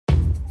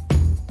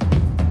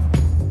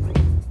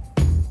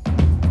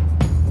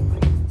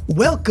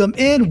Welcome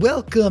in,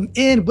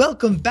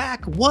 welcome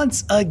back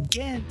once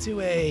again to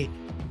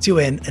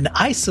an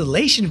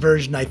isolation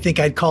version, I think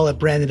I'd call it,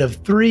 Brandon, of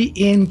 3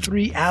 in,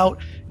 3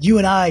 out. You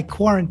and I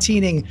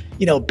quarantining,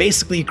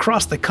 basically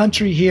across the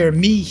country here.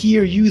 Me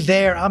here, you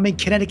there. I'm in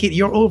Connecticut,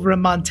 you're over in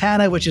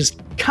Montana, which is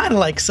kind of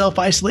like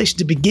self-isolation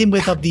to begin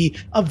with of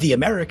the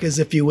Americas,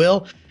 if you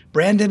will.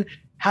 Brandon,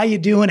 how you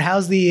doing?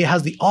 How's the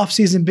off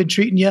season been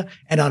treating you?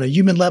 And on a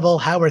human level,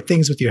 how are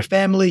things with your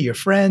family, your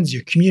friends,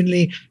 your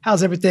community?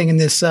 How's everything in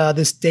this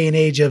day and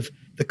age of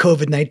the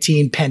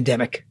COVID-19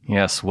 pandemic?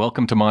 Yes,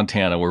 welcome to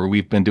Montana, where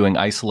we've been doing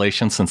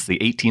isolation since the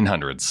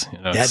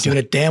 1800s. Doing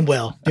it damn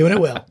well. Doing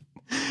it well.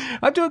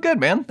 I'm doing good,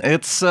 man.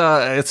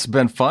 It's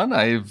been fun.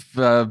 I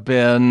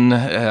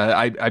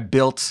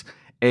built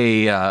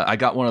I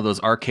got one of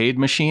those arcade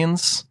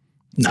machines.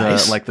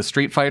 Nice. Like the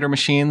Street Fighter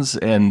machines,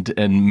 and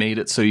made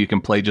it so you can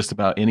play just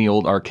about any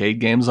old arcade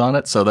games on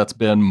it. So that's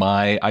been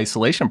my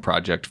isolation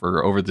project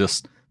for over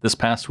this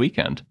past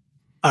weekend.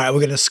 All right, we're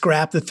going to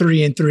scrap the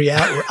 3 in, 3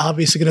 out. We're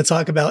obviously going to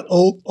talk about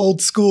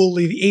old school,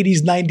 the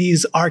 80s,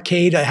 90s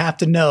arcade. I have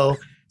to know.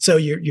 So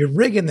you're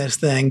rigging this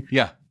thing.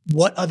 Yeah.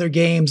 What other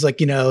games,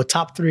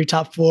 top 3,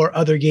 top 4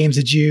 other games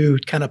did you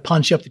kind of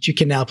punch up that you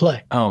can now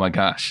play? Oh my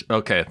gosh.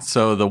 Okay.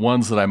 So the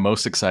ones that I'm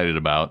most excited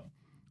about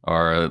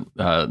are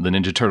the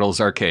Ninja Turtles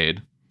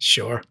arcade.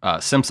 Sure.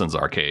 Simpsons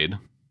arcade.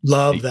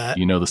 Love that.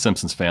 You know the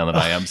Simpsons fan that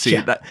I am. See,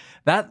 yeah.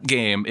 that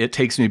game, it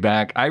takes me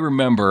back. I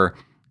remember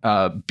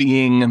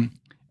being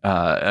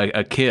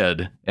a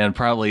kid and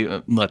probably,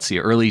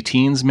 early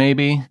teens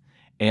maybe,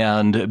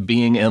 and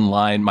being in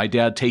line, my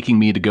dad taking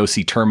me to go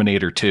see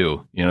Terminator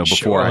 2,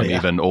 before I'm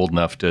even old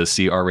enough to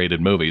see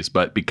R-rated movies,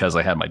 but because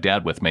I had my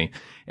dad with me,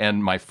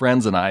 and my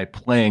friends and I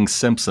playing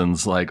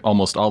Simpsons like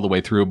almost all the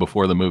way through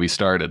before the movie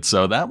started.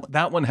 So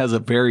that one has a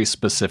very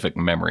specific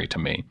memory to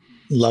me.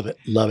 Love it.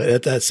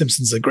 That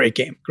Simpsons is a great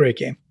game. Great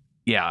game.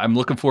 Yeah, I'm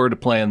looking forward to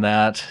playing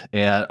that.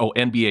 And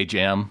NBA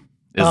Jam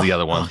is the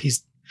other one.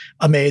 He's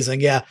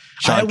amazing. Yeah.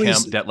 Sean Kemp,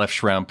 Detlef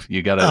Schrempf.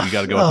 You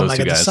gotta go with those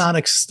two guys. The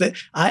Sonics.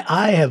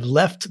 I have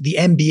left the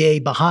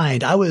NBA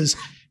behind.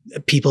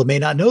 People may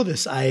not know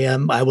this.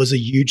 I was a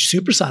huge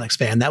Supersonics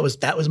fan. That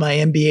was my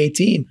NBA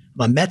team.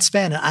 I'm a Mets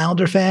fan, an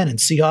Islander fan, and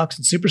Seahawks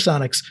and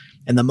Supersonics.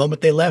 And the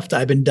moment they left,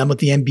 I've been done with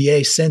the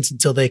NBA since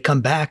until they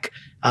come back.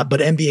 But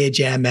NBA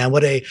Jam, man,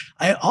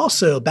 I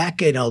also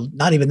back,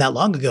 not even that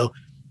long ago,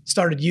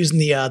 started using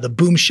the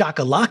Boom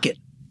Shaka Locket.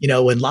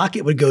 When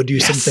Lockett would go do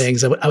some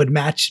things, I would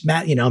mash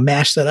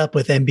that up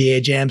with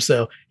NBA Jam.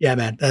 So yeah,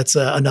 man, that's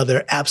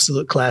another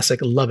absolute classic.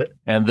 Love it.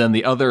 And then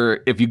the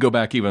other, if you go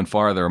back even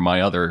farther,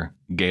 my other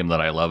game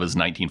that I love is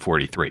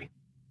 1943.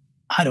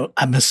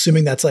 I'm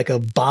assuming that's like a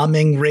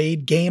bombing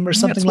raid game or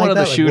something like that. It's one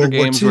of the shooter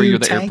games where you're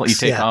the tanks? You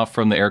take off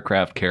from the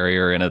aircraft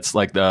carrier, and it's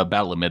like the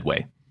Battle of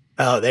Midway.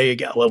 Oh, there you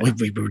go. Well,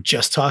 we were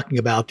just talking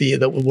about the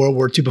World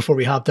War II before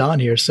we hopped on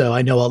here, so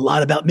I know a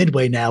lot about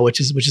Midway now, which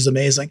is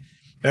amazing.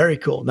 Very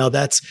cool. No,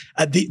 that's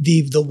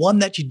the one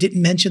that you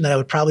didn't mention that I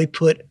would probably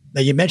put.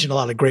 Now you mentioned a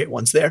lot of great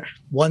ones there.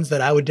 Ones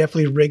that I would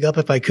definitely rig up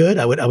if I could.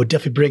 I would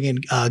definitely bring in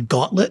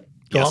Gauntlet.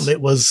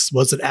 Gauntlet was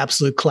an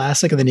absolute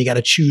classic. And then you got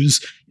to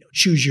choose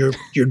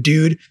your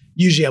dude.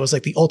 Usually I was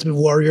like the Ultimate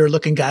Warrior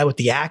looking guy with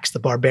the axe, the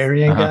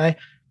barbarian guy,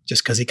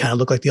 just because he kind of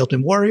looked like the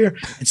Ultimate Warrior.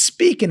 And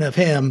speaking of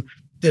him,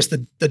 there's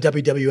the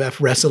WWF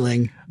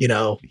wrestling,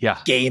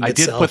 game. I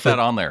did put that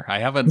on there. I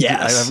haven't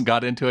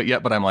got into it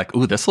yet, but I'm like,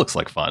 ooh, this looks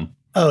like fun.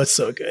 Oh, it's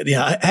so good.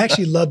 Yeah. I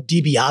actually love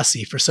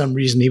DiBiase for some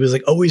reason. He was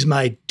like always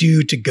my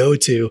dude to go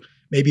to.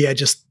 Maybe I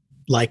just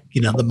like,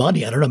 the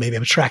money. I don't know. Maybe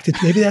I'm attracted.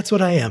 Maybe that's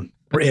what I am.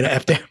 When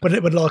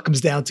it all comes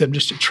down to, I'm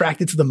just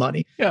attracted to the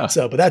money. Yeah.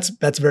 So, but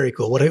that's very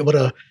cool.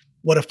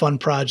 What a fun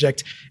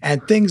project.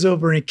 And things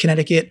over in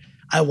Connecticut,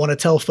 I want to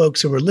tell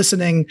folks who are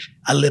listening,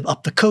 I live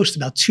up the coast,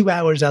 about 2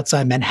 hours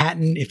outside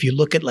Manhattan. If you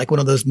look at like one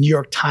of those New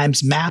York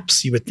Times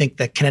maps, you would think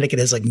that Connecticut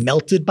has like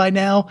melted by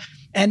now.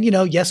 And,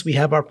 yes, we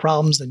have our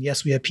problems, and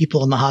yes, we have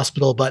people in the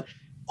hospital, but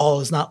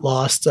all is not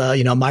lost.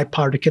 My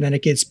part of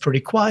Connecticut is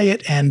pretty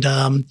quiet, and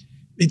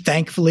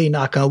thankfully,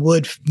 knock on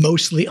wood,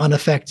 mostly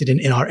unaffected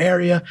in our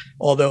area.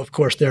 Although, of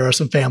course, there are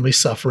some families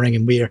suffering,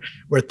 and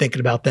we're thinking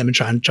about them and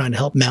trying to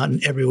help them out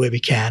in every way we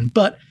can.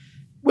 But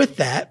with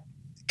that,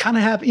 kind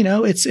of have,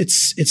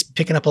 it's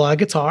picking up a lot of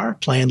guitar,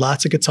 playing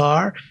lots of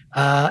guitar,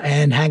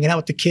 and hanging out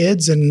with the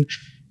kids and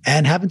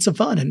having some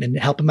fun and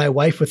helping my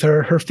wife with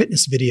her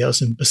fitness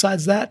videos. And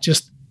besides that,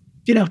 just,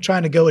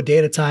 trying to go a day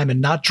at a time and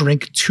not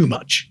drink too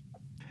much.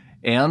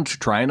 And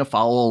trying to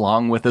follow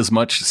along with as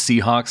much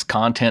Seahawks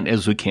content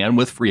as we can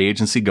with free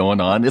agency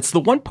going on. It's the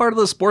one part of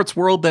the sports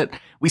world that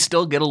we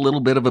still get a little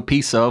bit of a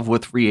piece of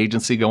with free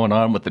agency going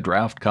on, with the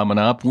draft coming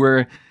up.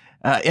 We're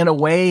in a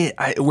way,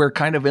 we're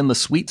kind of in the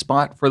sweet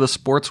spot for the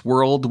sports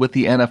world with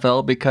the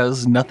NFL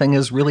because nothing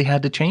has really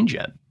had to change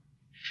yet.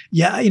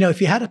 Yeah,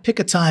 if you had to pick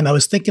a time, I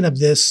was thinking of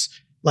this,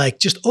 like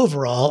just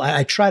overall,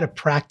 I try to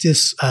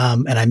practice,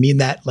 and I mean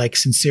that like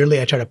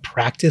sincerely, I try to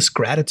practice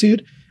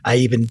gratitude.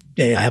 I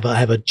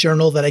have a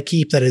journal that I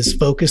keep that is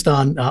focused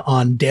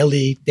on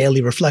daily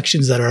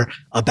reflections that are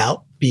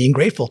about being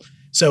grateful.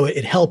 So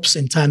it helps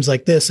in times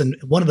like this. And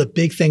one of the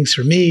big things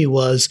for me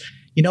was,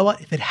 you know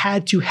what, if it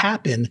had to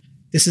happen,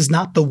 this is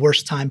not the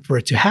worst time for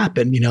it to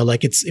happen.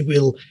 Like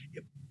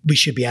we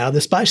should be out of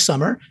this by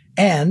summer,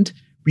 and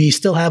we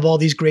still have all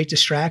these great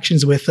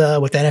distractions with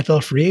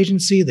NFL free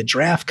agency, the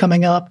draft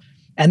coming up.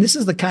 And this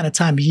is the kind of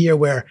time of year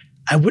where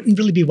I wouldn't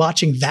really be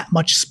watching that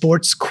much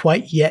sports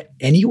quite yet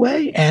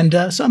anyway. And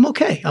so I'm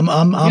okay. I'm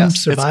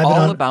surviving. It's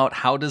all about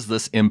how does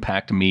this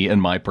impact me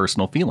and my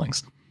personal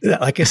feelings.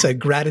 Like I said,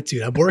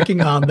 gratitude. I'm working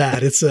on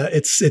that. It's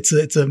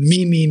a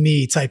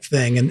me type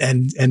thing.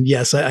 And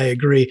yes, I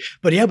agree.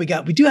 But yeah,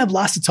 we do have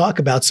lots to talk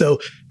about. So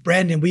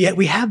Brandon, we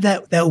have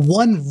that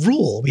one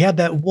rule. We have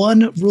that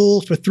one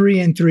rule for 3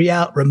 in, 3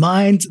 out.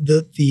 Remind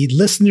the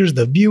listeners,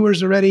 the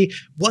viewers already,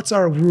 what's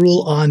our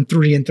rule on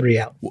 3 in, 3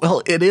 out?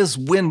 Well, it is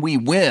when we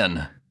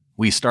win,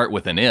 we start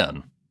with an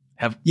in.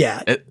 This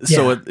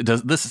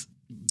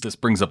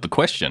brings up the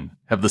question.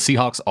 Have the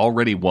Seahawks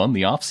already won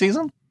the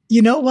offseason?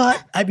 You know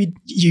what? I mean,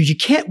 you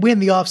can't win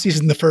the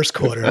offseason the first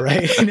quarter,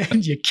 right?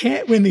 And you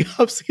can't win the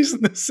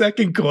offseason the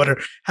second quarter.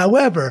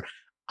 However,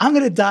 I'm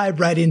going to dive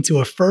right into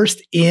a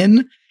first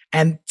in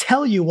and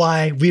tell you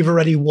why we've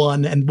already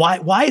won and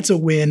why it's a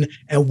win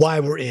and why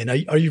we're in.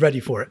 Are you ready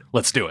for it?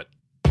 Let's do it.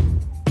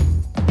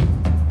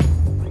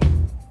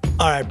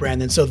 All right,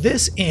 Brandon. So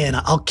this in,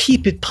 I'll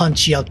keep it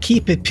punchy. I'll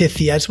keep it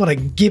pithy. I just want to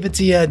give it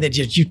to you. And then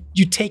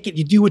you take it.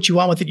 You do what you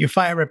want with it. You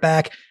fire it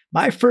back.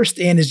 My first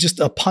in is just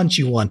a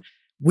punchy one.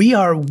 We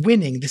are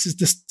winning. This is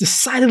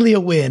decidedly a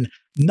win.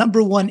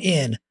 Number 1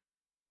 in.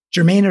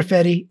 Germain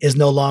Ifedi is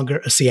no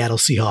longer a Seattle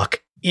Seahawk.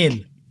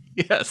 In.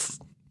 Yes.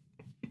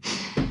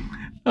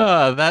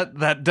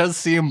 That does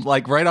seem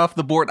like right off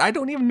the board. I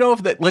don't even know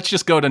if that. Let's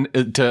just go to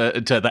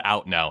the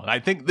out now. I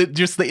think that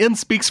just the in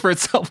speaks for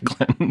itself,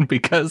 Glenn,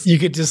 because you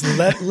could just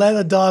let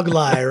a dog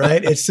lie,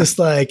 right? It's just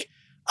like,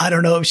 I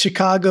don't know if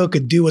Chicago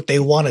could do what they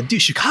want to do.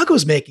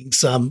 Chicago's making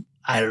some,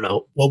 I don't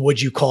know, what would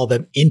you call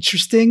them?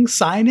 Interesting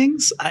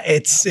signings.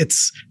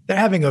 They're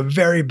having a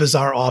very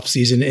bizarre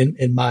offseason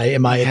in my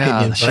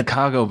opinion. The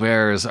Chicago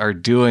Bears are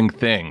doing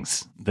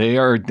things. They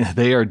are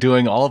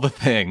doing all the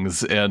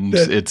things, and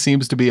it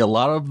seems to be a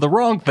lot of the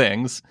wrong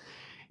things.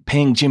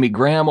 Paying Jimmy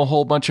Graham a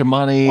whole bunch of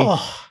money.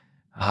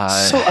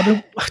 I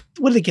mean,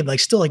 what did they give?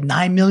 Still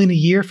 $9 million a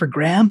year for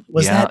Graham?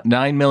 Was that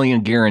 $9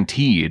 million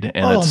guaranteed,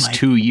 and it's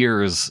 2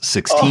 years,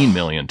 $16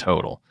 million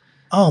total.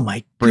 Oh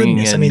my Bringing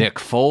goodness! in Nick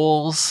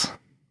Foles.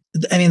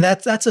 I mean,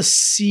 that's a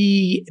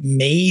C,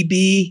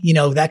 maybe.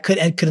 That could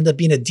end up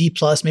being a D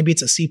plus. Maybe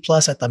it's a C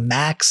plus at the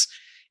max.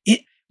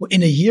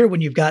 In a year when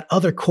you've got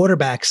other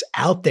quarterbacks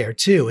out there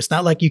too, it's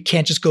not like you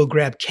can't just go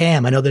grab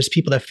Cam. I know there's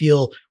people that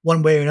feel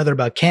one way or another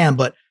about Cam,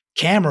 but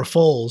Cam or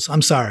Foles,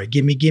 I'm sorry,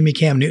 give me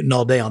Cam Newton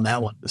all day on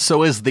that one.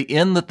 So is the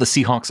in that the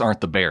Seahawks aren't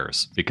the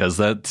Bears? Because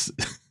that's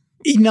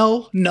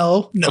No,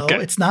 okay.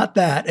 It's not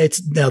that. It's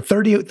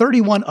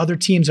 31 other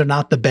teams are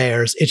not the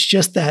Bears. It's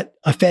just that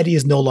Ifedi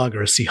is no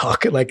longer a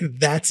Seahawk.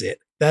 That's it.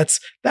 That's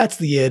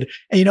the id.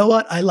 And you know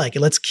what? I like it.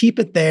 Let's keep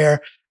it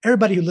there.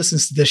 Everybody who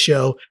listens to this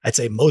show, I'd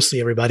say mostly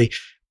everybody,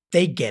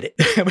 they get it.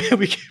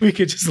 we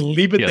could just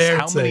leave it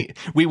there.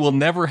 We will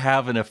never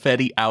have an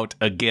Ifedi out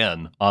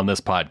again on this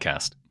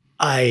podcast.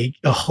 I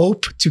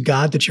hope to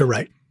God that you're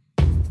right.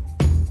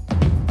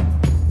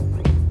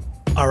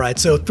 All right,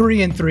 so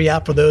 3 in, 3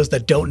 out for those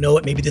that don't know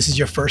it. Maybe this is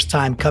your first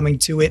time coming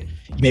to it.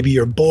 Maybe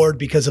you're bored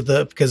because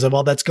of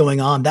all that's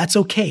going on. That's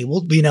okay.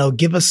 We'll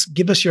give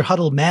us your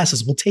huddled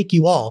masses. We'll take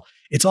you all.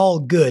 It's all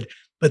good.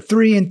 But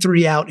 3 in,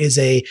 3 out is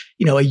a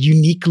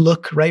unique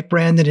look, right,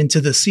 Brandon, into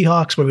the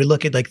Seahawks, where we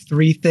look at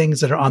 3 things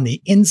that are on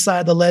the inside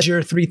of the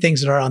ledger, 3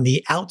 things that are on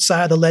the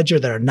outside of the ledger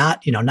that are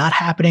not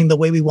happening the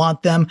way we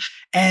want them.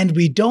 And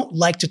we don't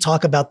like to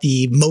talk about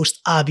the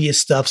most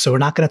obvious stuff. So we're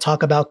not going to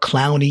talk about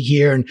Clowney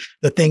here and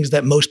the things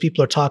that most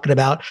people are talking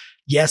about.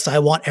 Yes, I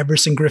want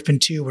Everson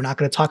Griffen too. We're not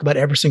going to talk about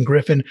Everson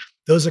Griffen.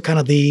 Those are kind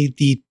of the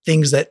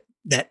things that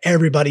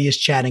everybody is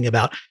chatting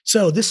about.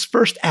 So this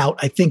first out,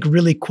 I think,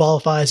 really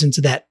qualifies into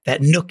that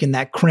nook and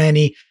that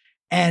cranny.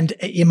 And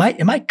it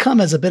might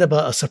come as a bit of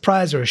a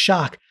surprise or a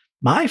shock.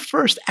 My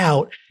first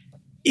out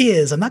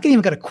is, I'm not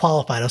even going to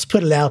qualify it. Let's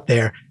put it out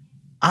there.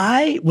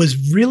 I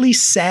was really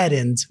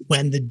saddened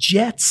when the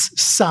Jets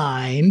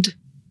signed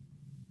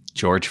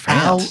George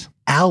Fant.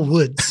 Al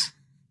Woods.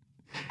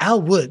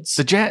 Al Woods.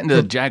 The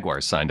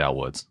Jaguars signed Al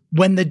Woods.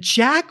 When the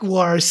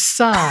Jaguars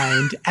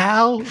signed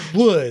Al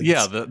Woods.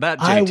 Yeah, that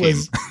J team.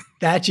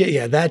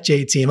 That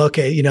J team.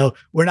 Okay,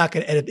 we're not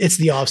going to edit. It's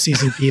the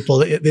offseason, people.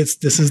 This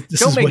is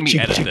what you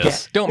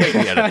get. Don't make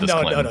me edit this.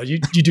 No. You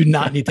do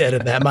not need to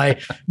edit that.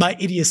 My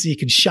idiocy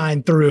can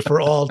shine through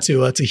for all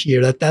to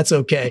hear. That's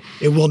okay.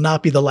 It will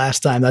not be the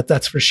last time.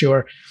 That's for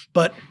sure.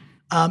 But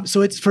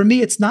so it's, for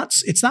me, it's not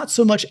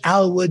so much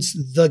Al Woods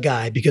the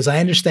guy, because I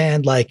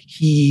understand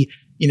he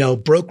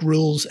broke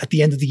rules at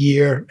the end of the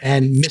year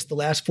and missed the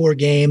last 4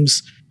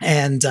 games,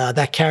 and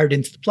that carried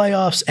into the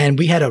playoffs. And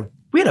we had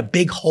a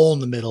big hole in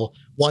the middle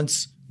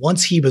once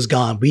he was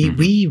gone.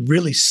 We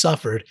really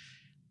suffered.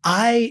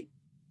 I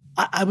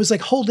I was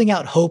like holding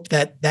out hope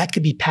that that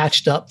could be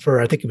patched up for,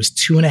 I think it was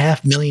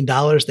 $2.5 million,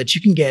 that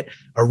you can get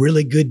a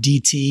really good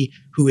DT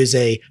who is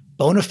a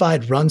bona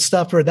fide run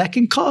stuffer that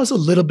can cause a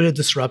little bit of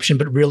disruption,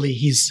 but really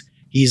he's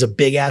a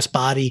big ass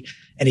body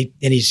and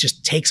he's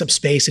just takes up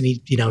space and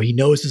he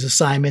knows his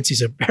assignments.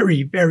 He's a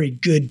very, very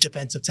good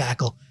defensive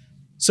tackle.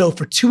 So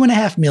for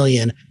 $2.5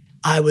 million,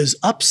 I was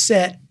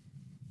upset.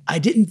 I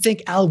didn't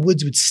think Al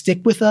Woods would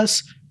stick with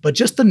us, but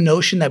just the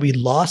notion that we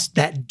lost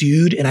that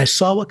dude, and I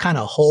saw what kind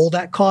of hole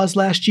that caused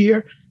last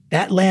year,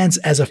 that lands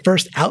as a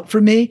first out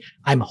for me.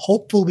 I'm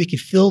hopeful we could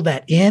fill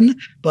that in,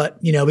 but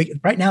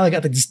right now I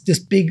got this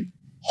big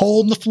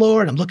hole in the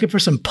floor and I'm looking for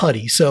some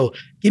putty. So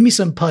give me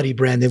some putty,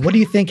 Brandon. What do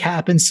you think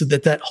happens to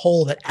that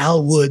hole that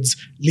Al Woods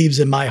leaves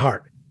in my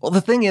heart? Well, the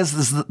thing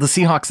is the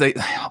Seahawks, they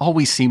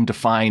always seem to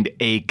find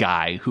a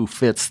guy who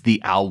fits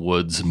the Al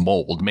Woods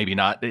mold. Maybe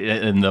not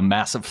in the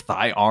massive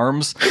thigh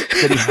arms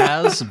that he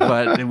has,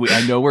 but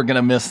I know we're going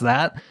to miss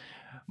that.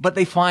 But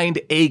they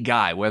find a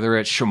guy, whether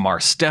it's Shamar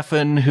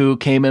Stephen, who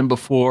came in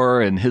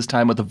before in his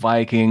time with the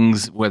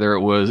Vikings, whether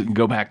it was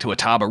go back to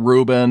Ataba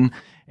Rubin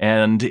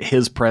and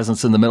his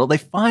presence in the middle. They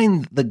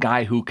find the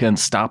guy who can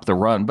stop the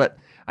run. But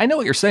I know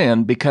what you're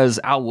saying, because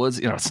Al Woods,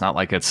 it's not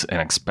like it's an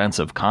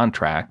expensive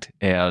contract.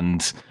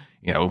 And,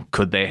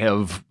 could they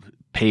have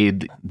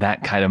paid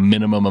that kind of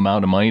minimum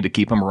amount of money to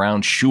keep him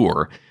around?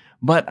 Sure.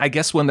 But I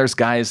guess when there's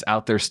guys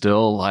out there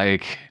still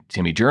like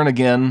Timmy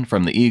Jernigan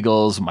from the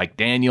Eagles, Mike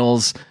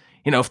Daniels,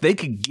 if they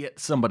could get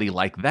somebody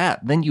like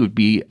that, then you would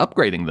be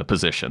upgrading the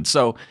position.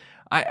 So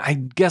I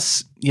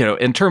guess,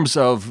 in terms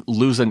of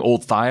losing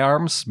old thigh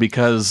arms,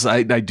 because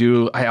I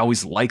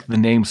always like the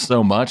name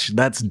so much,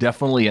 that's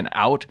definitely an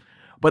out.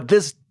 But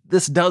this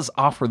does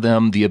offer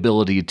them the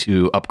ability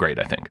to upgrade,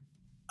 I think.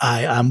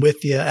 I'm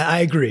with you. I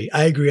agree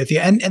with you.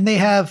 And they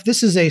have,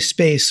 this is a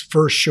space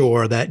for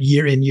sure that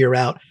year in, year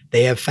out,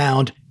 they have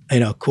found,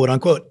 quote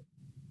unquote,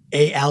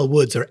 a Al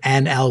Woods or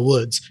an Al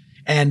Woods.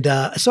 And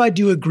so I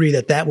do agree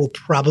that will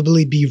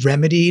probably be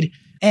remedied.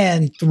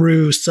 And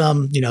through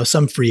some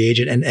free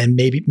agent and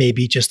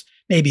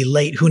maybe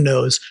late, who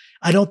knows?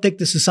 I don't think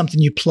this is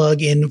something you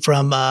plug in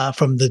from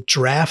the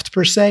draft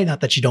per se. Not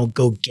that you don't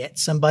go get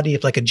somebody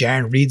if like a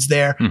Jaron Reed's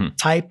there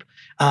type.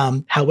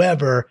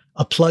 However,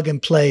 a plug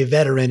and play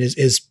veteran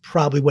is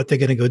probably what they're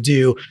going to go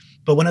do.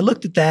 But when I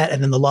looked at that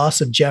and then the loss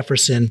of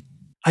Jefferson,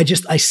 I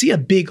see a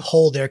big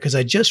hole there because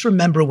I just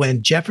remember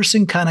when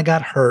Jefferson kind of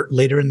got hurt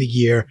later in the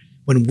year,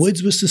 when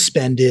Woods was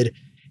suspended.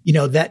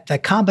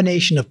 That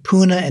combination of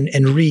Puna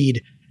and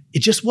Reed,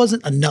 it just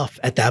wasn't enough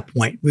at that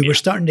point. We were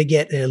starting to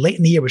get, late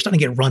in the year, we're starting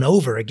to get run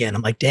over again.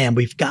 I'm like, damn,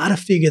 we've got to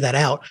figure that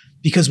out.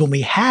 Because when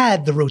we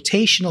had the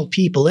rotational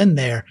people in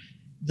there,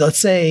 let's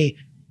say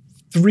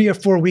 3 or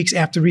 4 weeks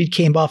after Reed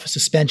came off of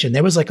suspension,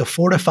 there was like a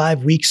 4 to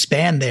 5 week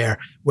span there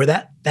where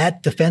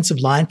that defensive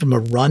line from a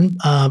run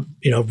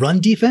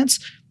defense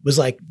was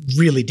like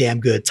really damn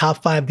good,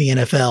 top 5 in the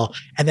NFL.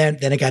 And then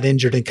it got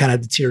injured and kind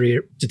of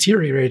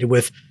deteriorated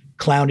with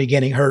Clowney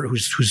getting hurt,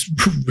 who's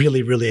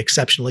really, really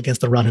exceptional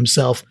against the run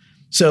himself.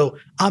 So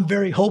I'm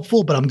very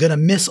hopeful, but I'm going to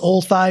miss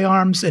old thigh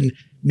arms. And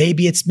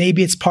maybe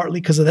it's partly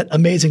because of that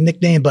amazing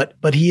nickname,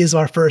 but he is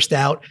our first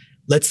out.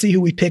 Let's see who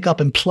we pick up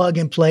and plug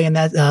and play in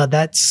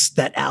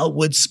that Al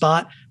Woods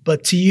spot.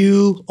 But to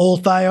you,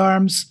 old thigh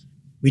arms,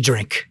 we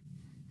drink.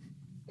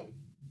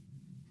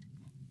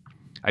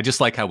 I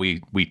just like how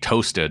we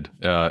toasted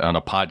on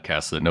a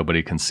podcast so that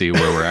nobody can see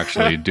where we're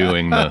actually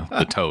doing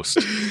the toast.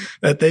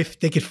 That they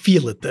could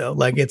feel it though.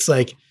 Like it's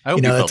like I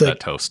hope you felt that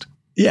toast.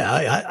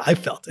 Yeah, I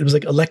felt it was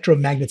like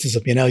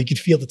electromagnetism. You could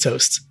feel the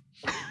toast,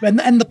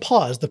 and the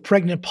pause, the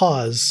pregnant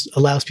pause,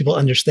 allows people to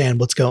understand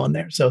what's going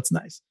there. So it's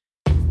nice.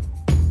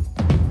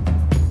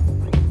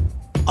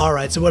 All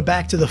right, so we're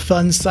back to the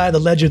fun side of the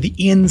ledger, the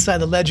inside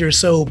the ledger.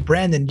 So,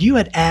 Brandon, you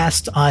had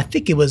asked, I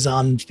think it was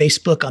on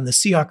Facebook, on the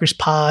Seahawkers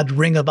Pod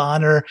Ring of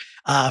Honor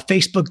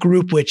Facebook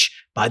group, which,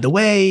 by the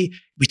way,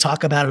 we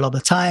talk about it all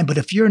the time. But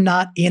if you're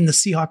not in the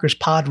Seahawkers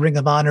Pod Ring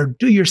of Honor,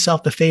 do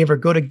yourself the favor,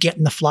 go to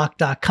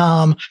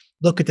getintheflock.com,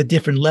 look at the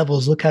different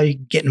levels, look how you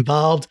can get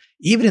involved.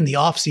 Even in the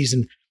off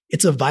season,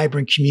 it's a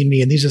vibrant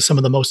community, and these are some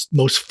of the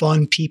most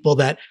fun people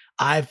that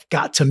I've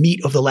got to meet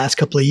over the last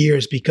couple of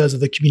years because of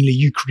the community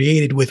you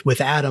created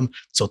with Adam.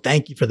 So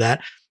thank you for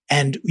that.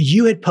 And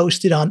you had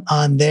posted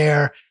on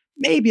there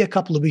maybe a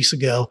couple of weeks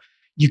ago.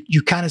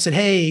 You kind of said,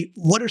 hey,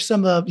 what are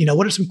some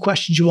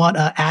questions you want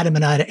Adam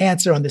and I to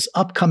answer on this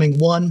upcoming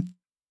one?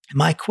 And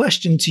my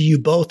question to you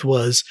both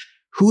was,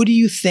 who do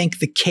you think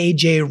the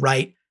KJ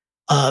Wright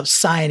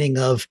signing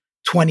of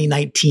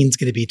 2019 is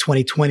going to be?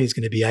 2020 is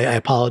going to be. I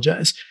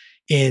apologize.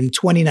 In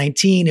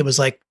 2019, it was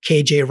like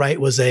KJ Wright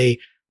was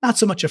not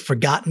so much a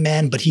forgotten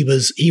man, but he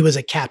was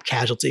a cap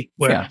casualty.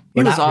 He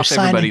was off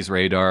everybody's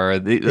radar.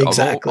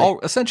 Exactly.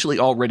 Essentially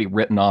already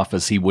written off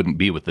as he wouldn't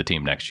be with the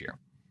team next year.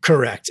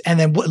 Correct. And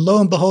then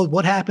lo and behold,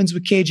 what happens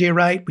with KJ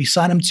Wright? We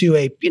sign him to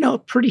a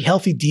pretty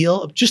healthy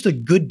deal, just a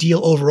good deal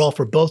overall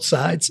for both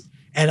sides.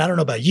 And I don't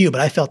know about you,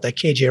 but I felt that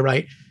KJ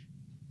Wright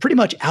pretty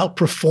much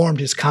outperformed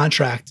his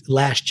contract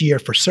last year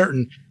for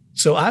certain.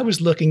 So I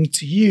was looking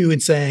to you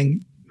and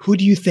saying, who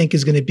do you think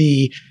is going to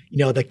be,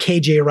 the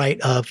KJ Wright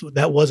of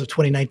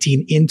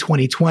 2019 in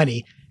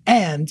 2020?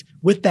 And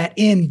with that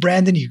in,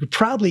 Brandon, you could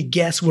probably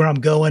guess where I'm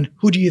going.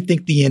 Who do you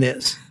think the in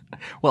is?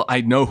 Well, I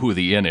know who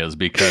the in is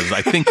because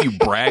I think you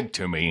bragged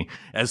to me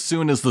as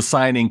soon as the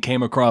signing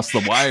came across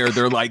the wire.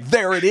 They're like,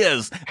 there it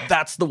is.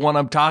 That's the one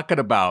I'm talking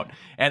about.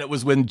 And it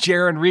was when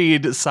Jarran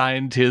Reed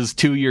signed his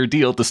 2-year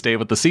deal to stay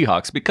with the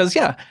Seahawks. Because,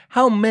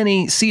 how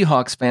many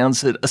Seahawks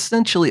fans had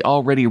essentially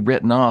already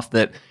written off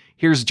that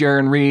here's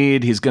Jarran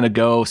Reed, he's going to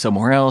go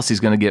somewhere else, he's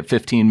going to get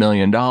 $15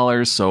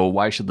 million, so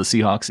why should the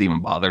Seahawks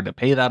even bother to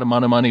pay that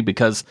amount of money?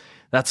 Because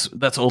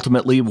that's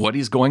ultimately what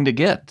he's going to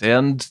get.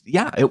 And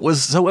it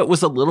was a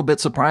little bit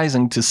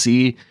surprising to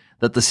see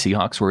that the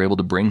Seahawks were able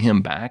to bring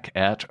him back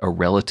at a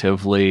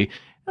relatively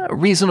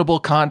reasonable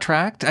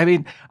contract. I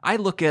mean, I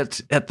look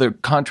at the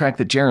contract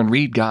that Jarran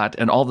Reed got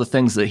and all the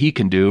things that he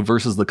can do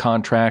versus the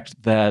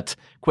contract that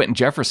Quentin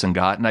Jefferson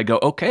got, and I go,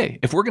 okay,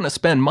 if we're going to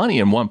spend money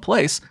in one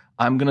place,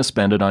 I'm going to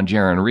spend it on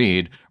Jarran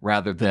Reed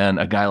rather than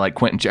a guy like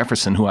Quentin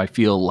Jefferson, who I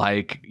feel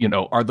like,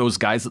 are those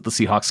guys that the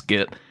Seahawks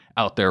get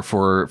out there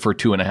for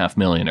 $2.5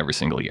 million every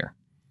single year.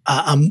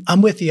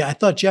 I'm with you. I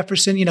thought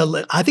Jefferson,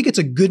 I think it's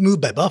a good move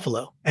by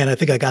Buffalo. And I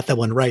think I got that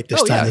one right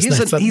this time.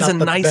 He's a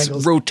nice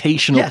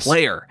rotational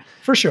player.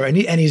 For sure. And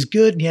he's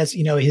good. And he has,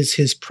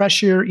 his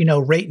pressure,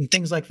 rate and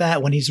things like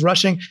that. When he's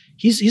rushing,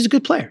 he's a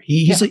good player.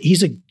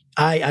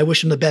 I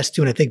wish him the best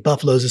too. And I think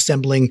Buffalo's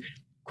assembling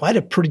quite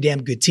a pretty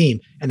damn good team.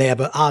 And they have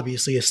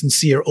obviously a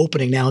sincere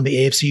opening now in the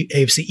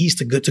AFC East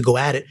to go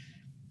at it.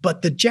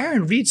 But the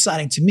Jarran Reed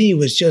signing to me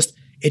was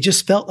it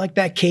just felt like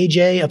that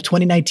KJ of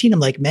 2019.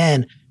 I'm like,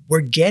 man, we're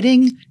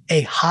getting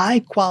a high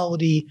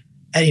quality,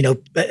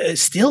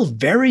 still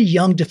very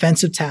young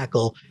defensive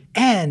tackle.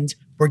 And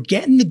we're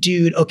getting the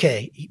dude,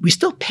 okay, we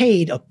still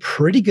paid a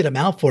pretty good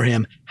amount for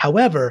him.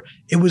 However,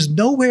 it was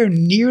nowhere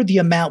near the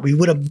amount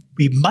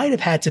we might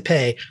have had to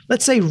pay.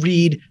 Let's say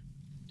Reed,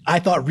 I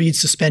thought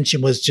Reed's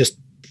suspension was just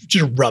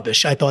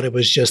rubbish. I thought it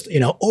was just,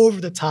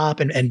 over the top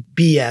and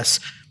BS.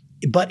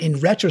 But in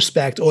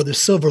retrospect, or the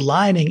silver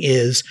lining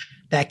is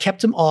that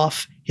kept him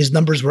off. His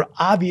numbers were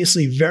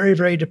obviously very,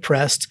 very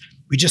depressed.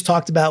 We just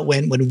talked about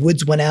when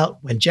Woods went out,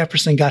 when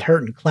Jefferson got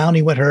hurt and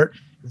Clowney went hurt,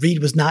 Reed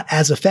was not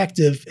as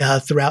effective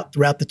throughout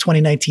the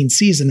 2019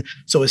 season.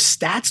 So his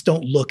stats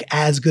don't look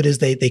as good as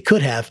they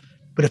could have.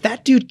 But if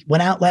that dude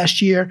went out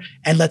last year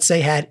and let's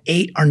say had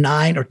 8 or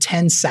 9 or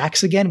 10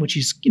 sacks again, which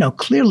he's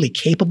clearly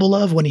capable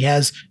of when he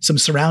has some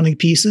surrounding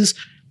pieces,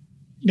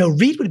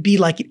 Reed would be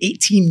like an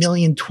 $18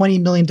 million,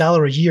 $20 million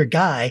a year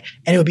guy,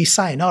 and it would be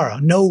sayonara.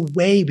 No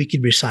way we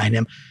could re-sign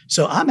him.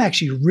 So I'm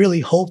actually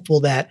really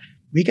hopeful that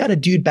we got a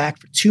dude back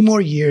for 2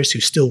 more years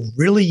who's still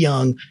really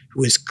young,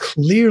 who is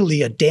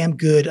clearly a damn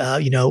good,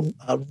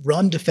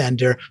 run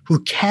defender,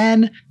 who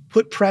can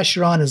put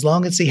pressure on as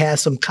long as he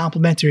has some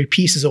complementary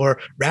pieces, or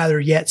rather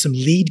yet some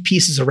lead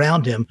pieces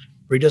around him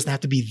where he doesn't have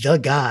to be the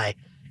guy.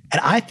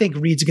 And I think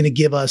Reed's going to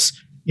give us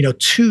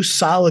 2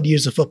 solid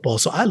years of football.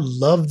 So I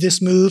love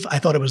this move. I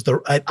thought it was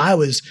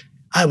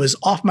I was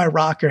off my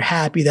rocker,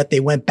 happy that they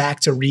went back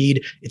to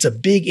Reed. It's a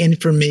big in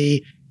for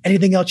me.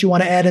 Anything else you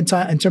want to add in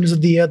terms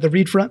of the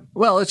Reed front?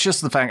 Well, it's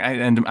just the fact,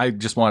 and I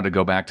just wanted to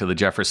go back to the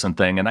Jefferson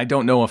thing, and I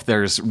don't know if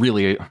there's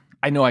really,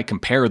 I know I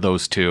compare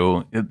those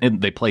two,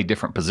 they play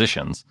different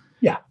positions.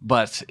 Yeah.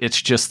 But it's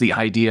just the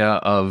idea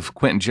of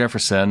Quentin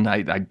Jefferson.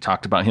 I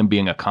talked about him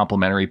being a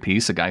complementary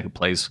piece, a guy who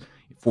plays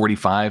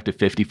 45 to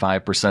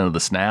 55% of the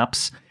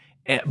snaps.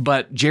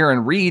 But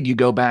Jarran Reed, you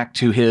go back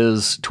to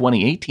his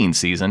 2018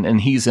 season,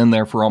 and he's in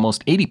there for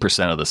almost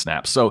 80% of the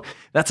snaps. So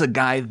that's a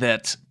guy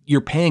that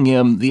you're paying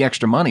him the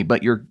extra money,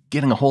 but you're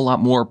getting a whole lot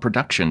more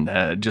production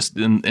just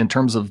in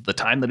terms of the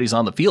time that he's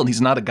on the field.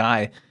 He's not a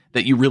guy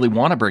that you really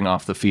want to bring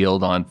off the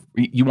field on.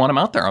 You want him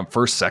out there on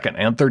first, second,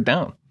 and third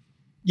down.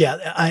 Yeah,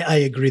 I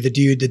agree. The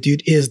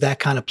dude is that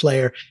kind of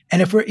player.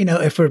 And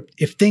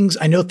if things,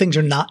 I know things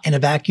are not in a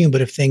vacuum,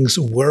 but if things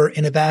were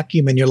in a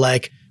vacuum and you're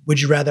like, would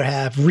you rather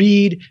have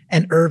Reed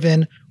and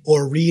Irvin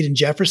or Reed and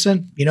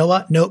Jefferson? You know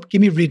what? Nope.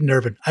 Give me Reed and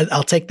Irvin.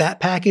 I'll take that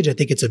package. I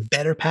think it's a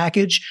better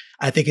package.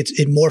 I think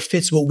it more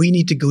fits what we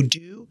need to go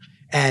do.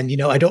 And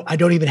I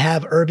don't even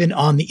have Irvin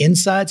on the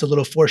inside. It's a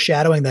little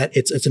foreshadowing that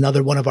it's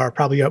another one of our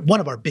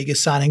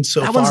biggest signings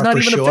so far. That one's not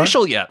even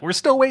official yet. We're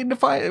still waiting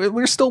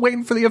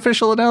for the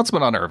official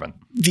announcement on Irvin.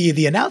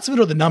 The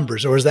announcement or the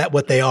numbers, or is that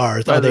what they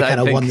are? Are they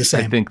kind of one the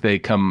same? I think they're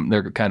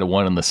kind of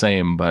one and the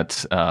same.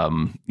 But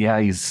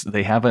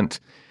they haven't.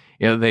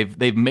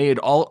 They've made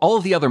all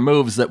of the other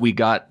moves that we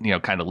got,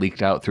 kind of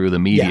leaked out through the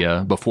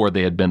media before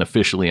they had been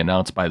officially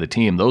announced by the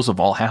team. Those have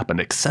all happened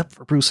except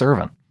for Bruce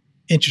Irvin.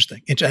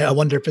 Interesting. I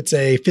wonder if it's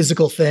a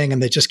physical thing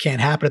and they just can't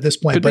happen at this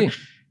point. Could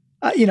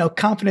be.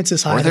 Confidence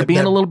is high. Or they're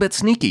being a little bit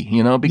sneaky,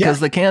 because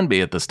they can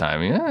be at this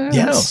time.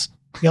 Yes.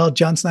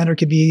 John Snyder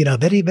could be,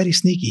 very, very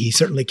sneaky. He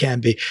certainly can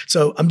be.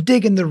 So I'm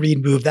digging the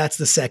Reed move. That's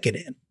the second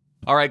in.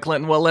 All right,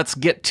 Clinton. Well, let's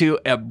get to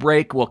a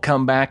break. We'll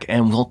come back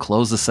and we'll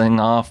close this thing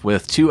off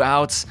with 2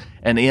 outs,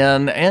 an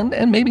in,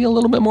 and maybe a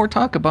little bit more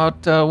talk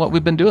about what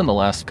we've been doing the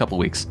last couple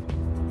weeks.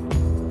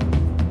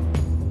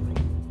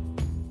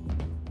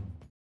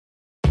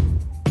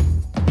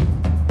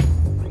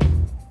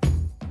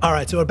 All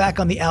right, so we're back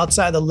on the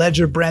outside of the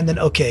ledger, Brandon.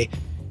 Okay,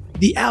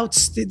 the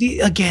outs,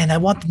 again, I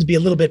want them to be a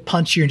little bit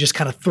punchier and just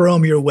kind of throw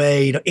them your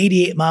way.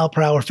 88 mile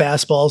per hour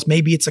fastballs.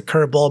 Maybe it's a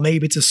curveball.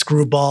 Maybe it's a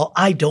screwball.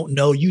 I don't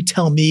know. You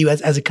tell me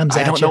as it comes at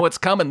you. I don't know what's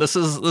coming. This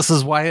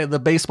is why the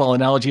baseball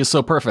analogy is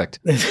so perfect.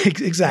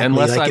 Exactly.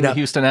 Unless I'm the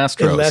Houston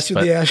Astros. Unless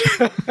you're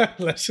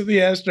the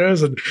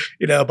Astros. And,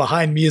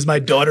 behind me is my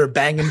daughter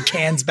banging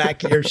cans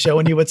back here,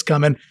 showing you what's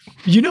coming.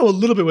 You know a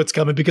little bit what's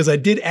coming because I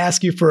did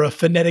ask you for a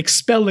phonetic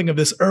spelling of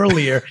this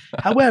earlier.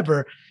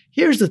 However,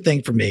 here's the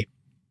thing for me.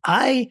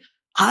 I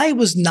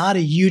was not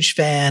a huge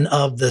fan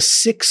of the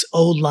 6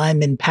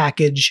 O-lineman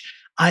package.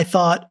 I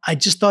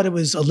just thought it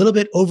was a little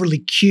bit overly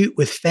cute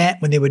with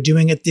Fant when they were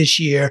doing it this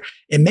year.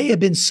 It may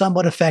have been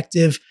somewhat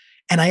effective,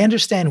 and I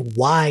understand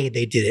why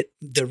they did it.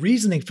 The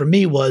reasoning for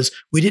me was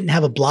we didn't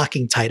have a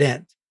blocking tight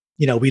end.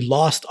 We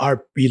lost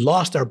our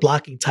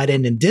blocking tight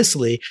end in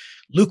Dissly.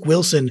 Luke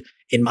Wilson,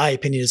 in my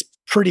opinion, is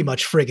pretty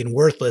much friggin'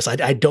 worthless.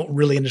 I don't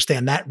really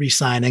understand that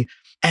re-signing.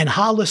 And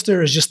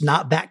Hollister is just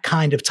not that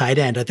kind of tight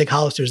end. I think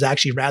Hollister is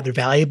actually rather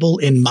valuable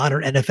in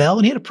modern NFL,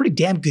 and he had a pretty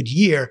damn good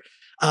year.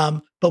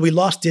 But we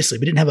lost Dissly.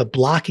 We didn't have a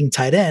blocking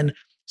tight end.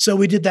 So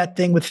we did that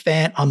thing with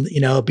Fant on,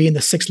 being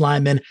the 6th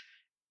lineman.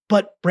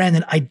 But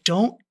Brandon, I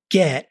don't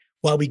get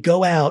why we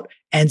go out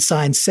and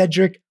sign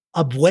Cedric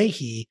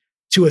Ogbuehi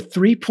to a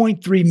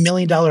 $3.3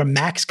 million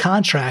max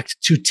contract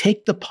to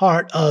take the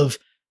part of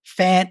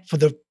Fant for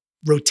the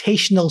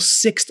rotational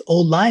 6th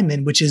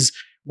O-lineman, which is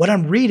what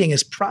I'm reading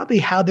is probably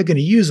how they're going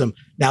to use them.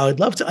 Now, I'd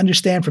love to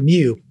understand from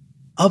you,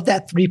 of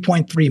that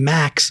 3.3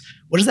 max,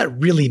 what does that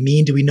really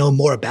mean? Do we know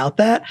more about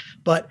that?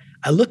 But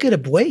I look at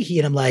Ogbuehi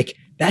and I'm like,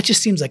 that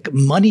just seems like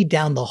money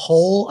down the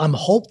hole. I'm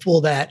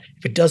hopeful that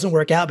if it doesn't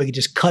work out, we can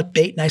just cut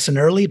bait nice and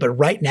early. But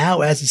right now,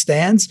 as it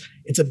stands,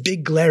 it's a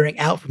big glaring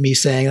out for me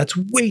saying that's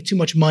way too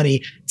much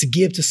money to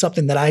give to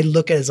something that I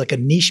look at as like a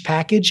niche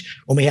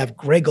package. When we have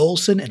Greg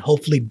Olsen and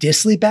hopefully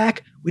Dissly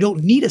back, we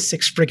don't need a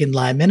 6 friggin'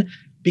 lineman,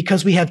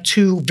 because we have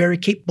 2 very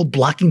capable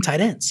blocking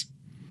tight ends.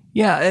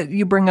 Yeah,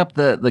 you bring up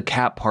the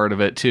cap part of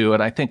it too,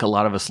 and I think a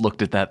lot of us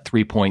looked at that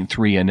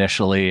 3.3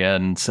 initially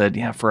and said,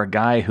 yeah, for a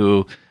guy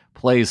who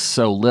plays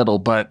so little,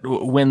 but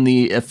when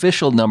the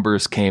official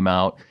numbers came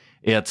out,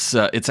 it's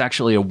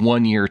actually a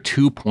 1-year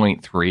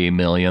 $2.3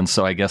 million,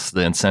 so I guess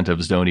the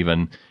incentives don't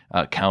even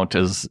count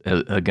as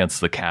against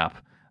the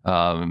cap.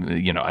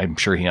 I'm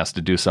sure he has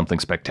to do something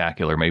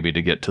spectacular maybe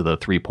to get to the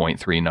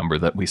 3.3 number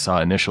that we saw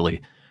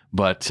initially.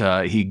 But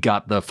he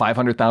got the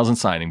 $500,000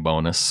 signing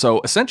bonus.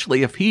 So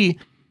essentially, if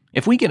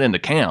we get into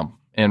camp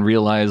and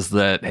realize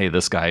that, hey,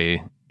 this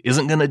guy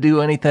isn't going to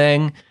do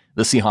anything,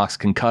 the Seahawks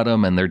can cut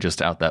him and they're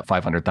just out that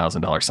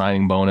 $500,000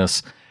 signing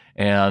bonus.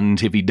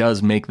 And if he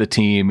does make the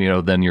team,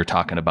 then you're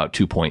talking about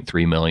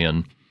 $2.3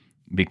 million,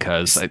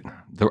 because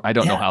I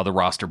don't know how the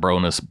roster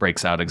bonus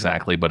breaks out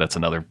exactly, but it's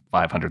another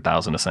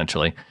 $500,000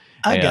 essentially.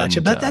 I got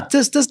you, but that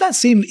does not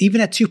seem,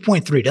 even at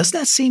 2.3, doesn't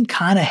that seem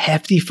kind of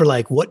hefty for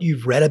like what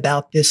you've read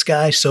about this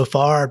guy so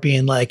far?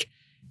 Being like,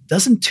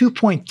 doesn't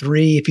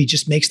 2.3, if he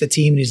just makes the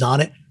team and he's on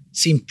it,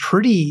 seem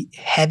pretty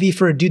heavy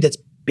for a dude that's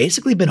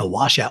basically been a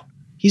washout?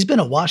 He's been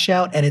a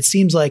washout, and it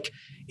seems like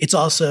it's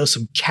also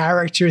some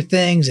character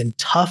things and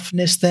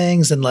toughness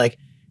things, and like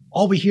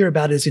all we hear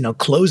about is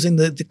closing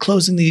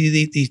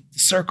the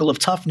circle of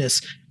toughness.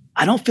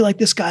 I don't feel like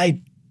this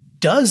guy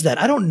does that.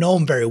 I don't know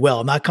him very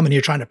well. I'm not coming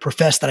here trying to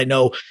profess that I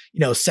know,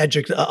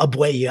 Cedric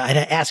Ogbuehi. I had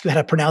to ask you how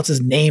to pronounce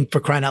his name, for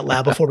crying out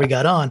loud, before we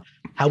got on.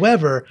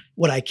 However,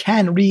 what I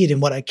can read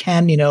and what I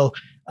can,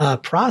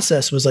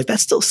 process was like, that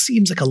still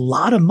seems like a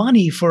lot of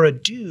money for a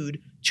dude.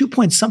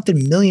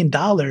 $2.something million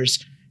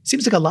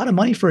seems like a lot of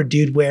money for a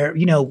dude where,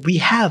 we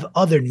have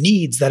other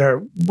needs that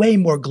are way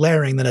more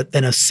glaring than a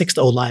 6th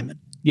O-lineman.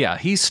 Yeah,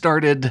 he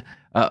started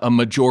a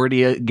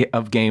majority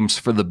of games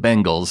for the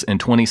Bengals in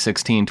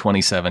 2016,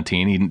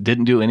 2017. He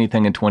didn't do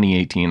anything in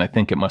 2018. I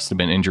think it must have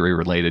been injury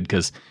related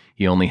because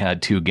he only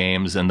had 2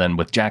 games. And then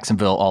with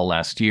Jacksonville all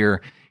last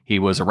year, he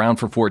was around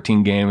for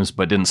 14 games,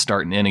 but didn't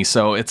start in any.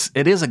 So it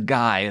is a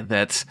guy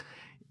that's,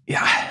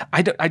 yeah,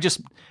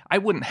 I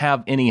wouldn't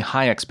have any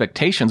high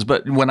expectations.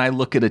 But when I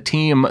look at a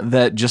team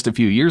that just a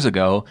few years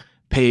ago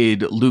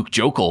paid Luke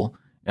Joeckel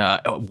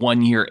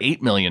 1 year,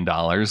 $8 million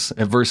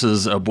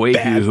versus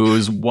Ogbuehi,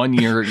 who's 1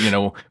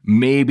 year,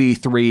 maybe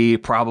 3,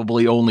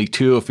 probably only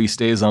 2 if he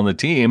stays on the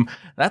team.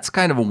 That's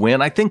kind of a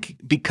win. I think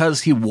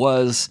because he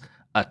was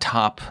a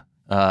top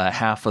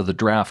half of the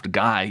draft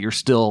guy, he's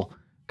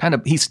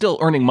still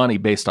earning money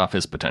based off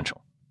his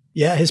potential.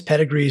 Yeah, his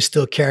pedigree is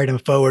still carried him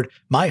forward.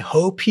 My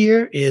hope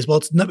here is,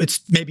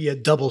 it's maybe a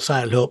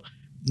double-sided hope.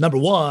 Number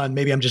one,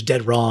 maybe I'm just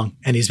dead wrong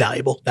and he's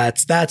valuable.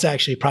 That's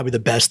actually probably the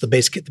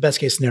best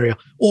case scenario.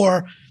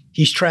 Or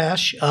he's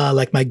trash,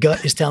 like my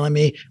gut is telling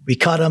me. We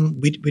cut him.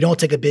 We don't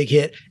take a big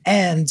hit.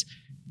 And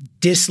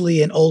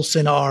Dissly and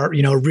Olsen are,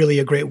 really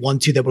a great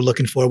 1-2 that we're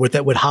looking for with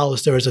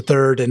Hollister as a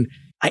 3rd. And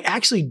I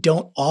actually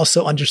don't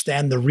also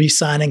understand the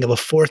re-signing of a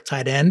 4th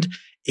tight end,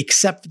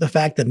 except for the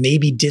fact that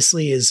maybe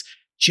Dissly is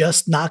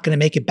just not going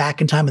to make it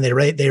back in time, and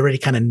they already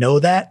kind of know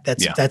that.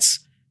 That's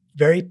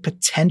very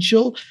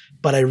potential,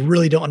 but I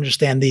really don't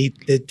understand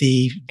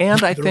the.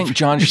 And I think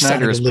John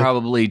Schneider is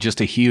probably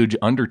just a huge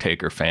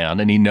Undertaker fan,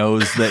 and he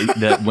knows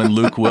that when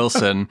Luke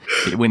Wilson,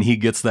 when he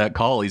gets that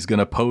call, he's going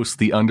to post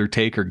the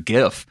Undertaker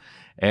GIF.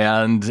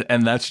 And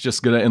that's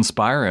just going to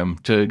inspire him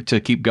to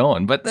keep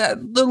going. But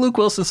the Luke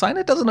Wilson sign,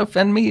 it doesn't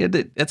offend me.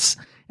 It's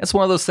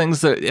one of those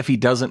things that if he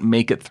doesn't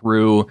make it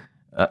through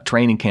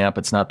training camp,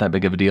 it's not that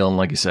big of a deal. And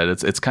like you said,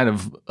 it's kind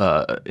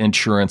of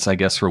insurance, I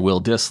guess, for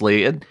Will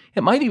Dissly.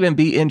 It might even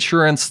be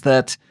insurance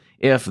that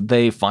if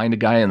they find a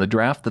guy in the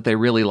draft that they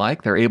really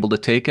like, they're able to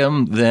take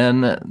him,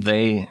 then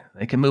they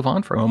can move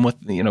on from him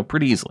with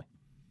pretty easily.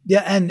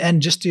 Yeah,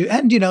 and just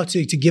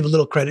to give a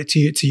little credit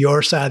to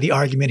your side of the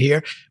argument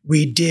here,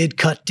 we did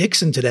cut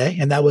Dixon today,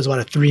 and that was about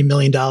a $3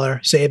 million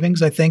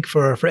savings, I think,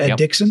 for Ed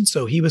Dixon.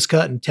 So he was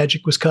cut, and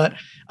Tedrick was cut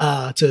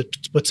to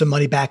put some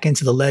money back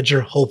into the ledger,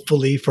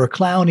 hopefully for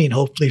Clowney and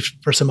hopefully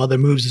for some other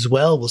moves as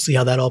well. We'll see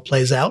how that all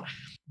plays out.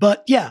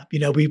 But yeah,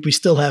 we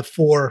still have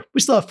four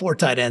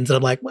tight ends, and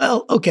I'm like,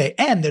 well, okay.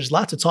 And there's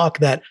lots of talk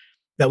that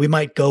we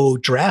might go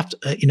draft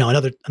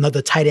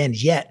another tight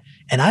end yet.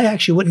 And I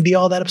actually wouldn't be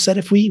all that upset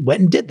if we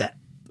went and did that.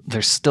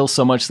 There's still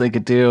so much they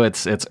could do.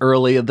 It's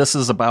early. This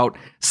is about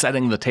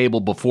setting the table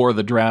before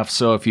the draft.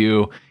 So if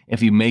you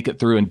make it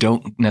through and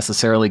don't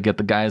necessarily get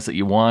the guys that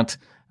you want,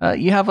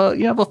 you have a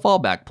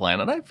fallback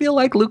plan. And I feel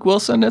like Luke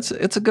Wilson, it's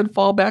a good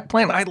fallback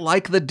plan. I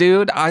like the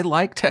dude. I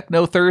like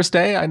Techno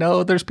Thursday. I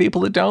know there's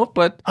people that don't,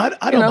 but I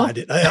don't mind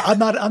it. I'm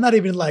not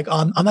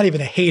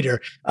even a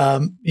hater.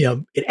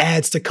 It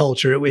adds to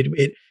culture.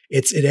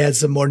 It adds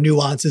some more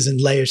nuances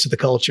and layers to the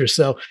culture.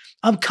 So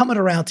I'm coming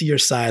around to your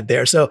side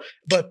there. So,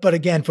 but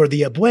again, for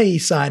the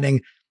Abwehi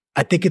signing,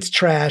 I think it's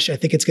trash. I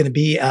think it's going to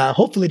be,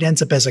 hopefully it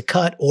ends up as a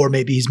cut, or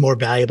maybe he's more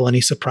valuable and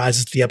he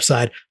surprises to the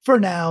upside. For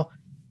now,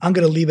 I'm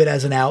going to leave it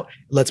as an out.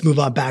 Let's move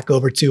on back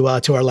over to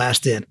our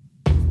last in.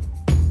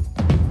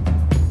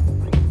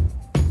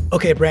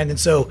 Okay, Brandon.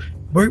 So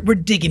we're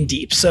digging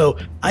deep. So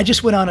I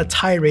just went on a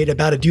tirade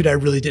about a dude I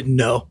really didn't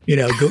know.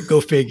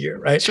 Go figure,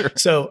 right? Sure.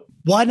 So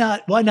why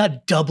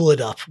not double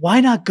it up?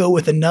 Why not go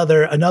with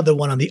another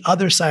one on the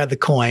other side of the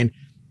coin?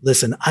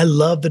 Listen, I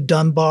love the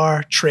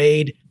Dunbar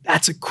trade.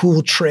 That's a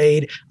cool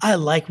trade. I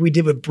like what we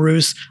did with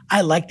Bruce.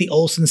 I like the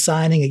Olsen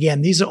signing.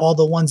 Again, these are all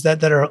the ones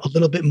that are a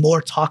little bit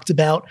more talked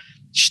about.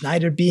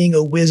 Schneider being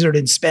a wizard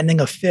and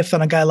spending a fifth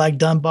on a guy like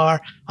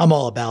Dunbar. I'm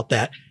all about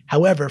that.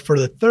 However, for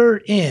the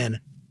third in,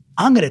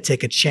 I'm going to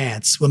take a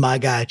chance with my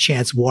guy,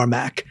 Chance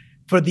Warmack.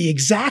 For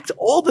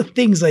all the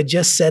things I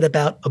just said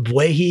about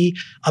Abwehi,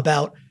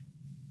 about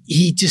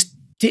he just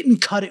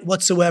didn't cut it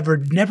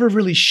whatsoever, never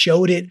really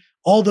showed it,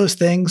 all those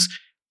things.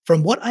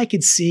 From what I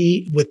could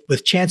see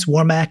with Chance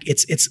Warmack,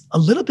 it's a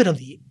little bit of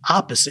the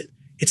opposite.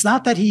 It's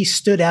not that he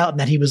stood out and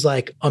that he was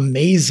like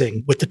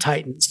amazing with the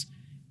Titans.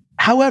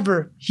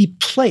 However, he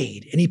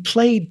played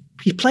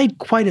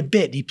quite a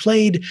bit. He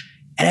played,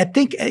 and I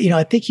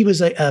think he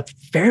was a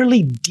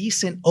fairly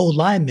decent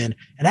O-lineman.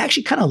 And I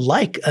actually kind of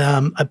like,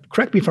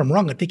 correct me if I'm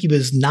wrong, I think he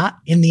was not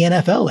in the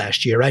NFL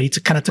last year, right? He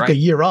kind of took a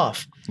year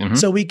off. Mm-hmm.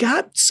 So we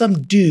got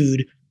some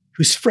dude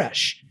who's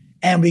fresh,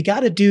 and we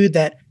got a dude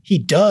that he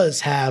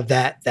does have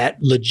that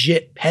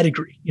legit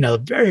pedigree.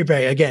 Very,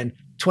 very, again,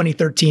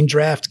 2013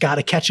 draft, got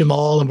to catch them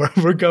all, and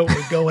we're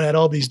going at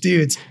all these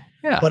dudes.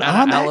 Yeah, but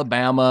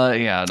Alabama,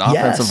 an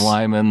offensive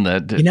lineman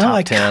that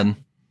top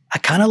 10. I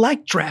kind of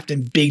like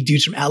drafting big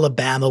dudes from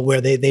Alabama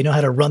where they know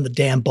how to run the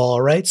damn ball,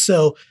 right?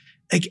 So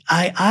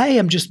I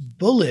am just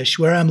bullish,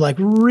 where I'm like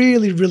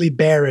really, really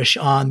bearish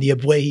on the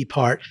Abwehi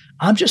part.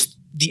 I'm just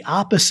the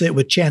opposite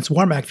with Chance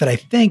Warmack, that I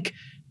think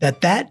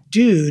that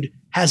dude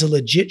has a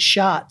legit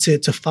shot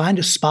to find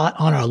a spot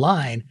on our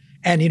line.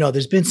 And,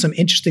 there's been some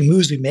interesting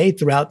moves we made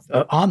throughout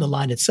on the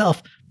line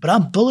itself, but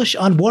I'm bullish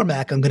on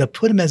Warmack. I'm going to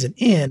put him as an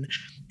in.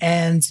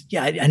 And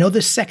yeah, I know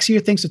there's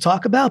sexier things to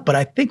talk about, but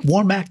I think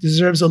Warmack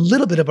deserves a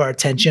little bit of our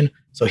attention.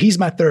 So he's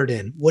my third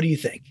in. What do you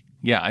think?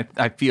 Yeah,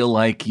 I feel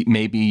like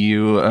maybe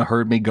you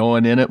heard me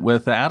going in it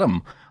with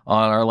Adam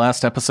on our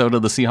last episode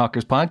of the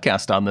Seahawkers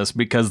podcast on this,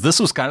 because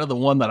this was kind of the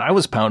one that I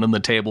was pounding the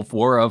table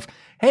for of,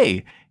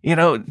 hey,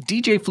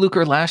 DJ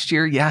Fluker last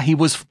year, yeah, he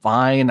was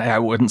fine. I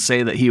wouldn't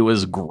say that he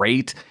was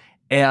great.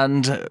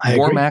 And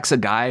Warmack's a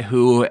guy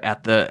who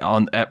at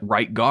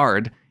right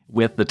guard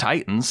with the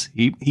Titans,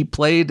 he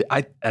played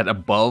at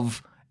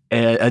above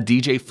a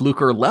DJ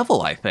Fluker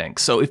level, I think.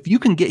 So if you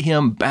can get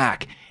him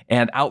back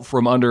and out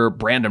from under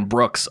Brandon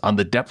Brooks on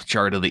the depth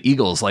chart of the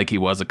Eagles like he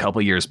was a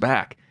couple years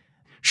back,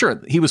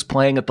 sure, he was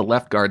playing at the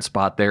left guard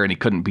spot there and he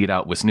couldn't beat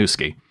out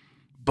Wisniewski.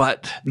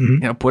 But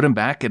put him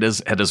back at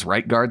his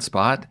right guard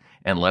spot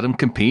and let him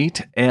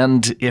compete.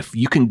 And if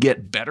you can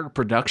get better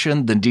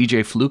production than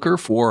DJ Fluker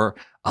for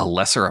a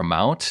lesser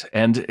amount,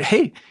 and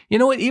hey, you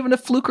know what? Even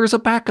if Fluker's a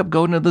backup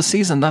going into the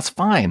season, that's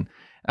fine.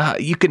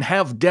 You can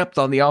have depth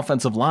on the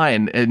offensive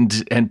line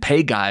and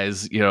pay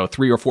guys, $3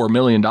 or $4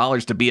 million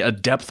to be a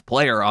depth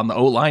player on the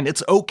O-line.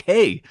 It's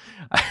okay.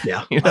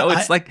 Yeah. We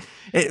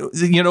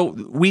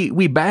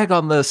bag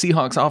on the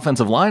Seahawks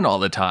offensive line all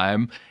the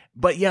time.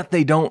 but yet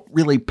they don't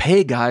really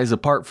pay guys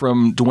apart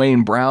from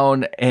Dwayne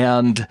Brown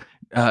and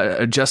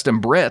Justin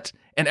Britt.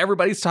 And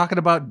everybody's talking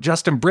about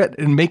Justin Britt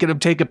and making him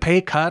take a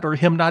pay cut or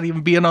him not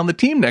even being on the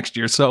team next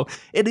year. So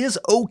it is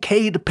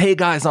okay to pay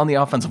guys on the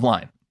offensive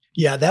line.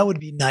 Yeah, that would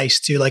be nice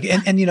too. Like,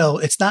 and you know,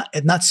 it's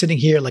not sitting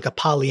here like a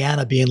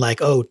Pollyanna being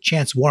like, oh,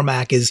 Chance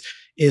Warmack is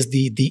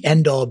the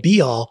end all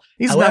be all.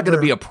 He's not going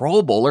to be a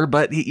Pro Bowler,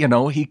 but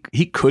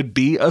he could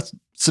be a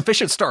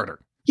sufficient starter.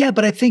 Yeah,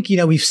 but I think,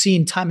 we've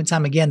seen time and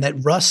time again that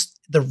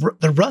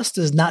the Russ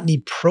does not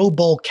need Pro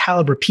Bowl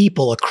caliber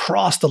people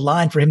across the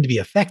line for him to be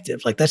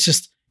effective. Like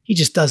he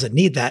just doesn't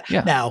need that.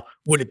 Yeah. Now,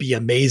 would it be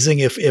amazing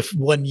if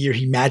one year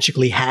he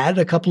magically had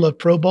a couple of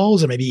Pro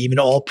Bowls or maybe even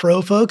all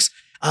pro folks?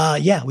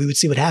 Yeah, we would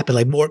see what happened.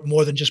 Like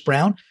more than just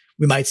Brown,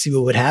 we might see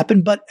what would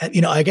happen. But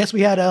I guess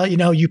we had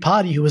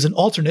Upati, who was an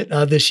alternate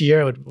this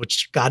year,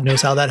 which God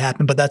knows how that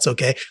happened, but that's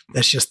okay.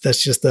 That's just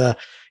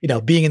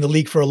being in the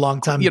league for a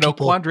long time.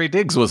 Quandre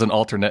Diggs was an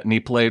alternate, and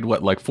he played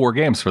 4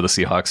 games for the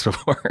Seahawks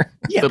before.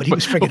 Yeah, but he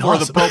was freaking before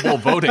awesome. the Pro Bowl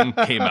voting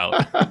came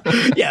out.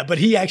 Yeah, but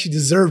he actually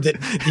deserved it.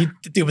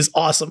 It was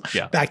awesome.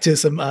 Yeah. Back to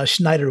some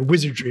Schneider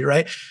wizardry,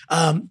 right?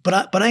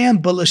 But I am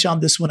bullish on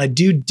this one. I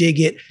do dig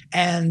it,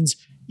 and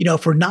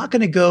if we're not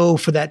going to go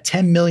for that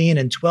 $10 million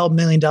and $12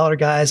 million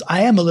guys,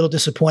 I am a little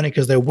disappointed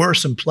because there were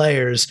some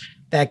players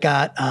that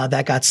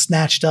got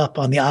snatched up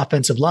on the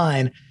offensive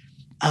line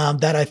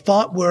that I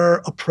thought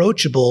were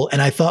approachable, and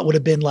I thought would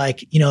have been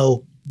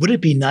would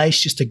it be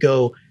nice just to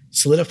go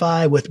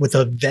solidify with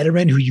a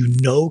veteran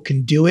who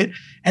can do it?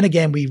 And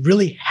again, we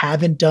really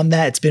haven't done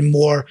that. It's been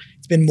more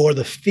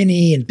the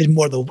Finney and been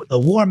more the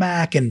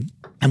Warmack,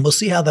 and we'll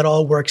see how that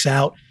all works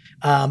out.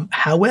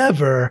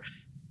 However,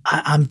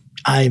 I'm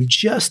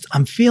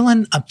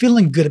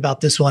feeling good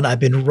about this one. I've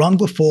been wrong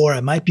before.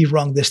 I might be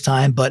wrong this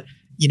time, but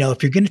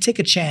if you're going to take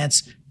a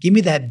chance, give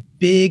me that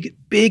big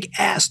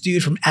ass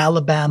dude from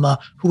Alabama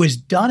who has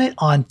done it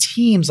on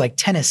teams like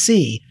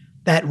Tennessee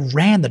that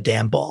ran the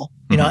damn ball.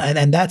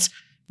 And that's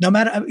no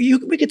matter.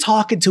 We could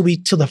talk till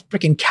the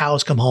freaking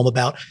cows come home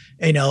about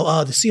the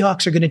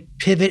Seahawks are going to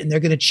pivot and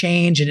they're going to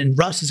change, and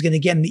Russ is going to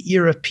get in the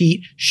ear of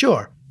Pete.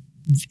 Sure,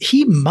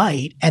 he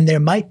might, and there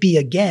might be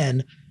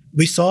again.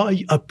 We saw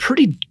a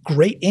pretty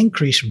great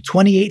increase from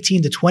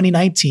 2018 to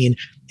 2019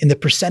 in the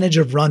percentage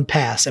of run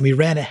pass. And we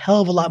ran a hell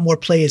of a lot more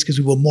plays because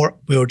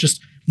we were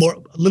just a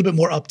little bit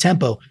more up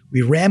tempo.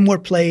 We ran more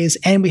plays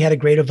and we had a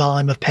greater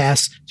volume of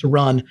pass to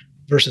run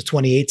versus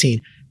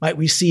 2018. Might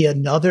we see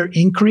another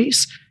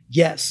increase?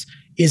 Yes.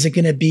 Is it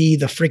going to be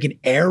the friggin'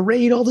 air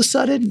raid all of a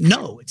sudden?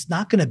 No, it's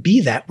not going to be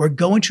that. We're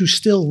going to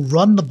still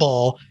run the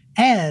ball,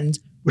 and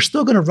we're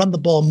still going to run the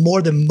ball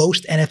more than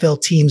most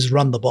NFL teams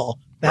run the ball.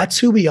 That's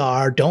who we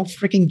are. Don't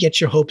freaking get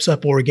your hopes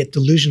up or get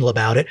delusional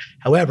about it.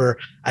 However,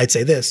 I'd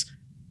say this.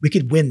 We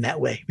could win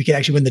that way. We could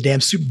actually win the damn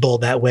Super Bowl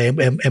that way.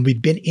 And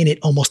we've been in it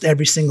almost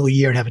every single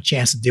year and have a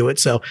chance to do it.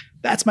 So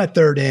that's my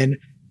third in.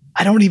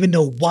 I don't even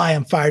know why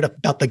I'm fired up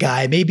about the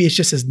guy. Maybe it's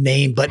just his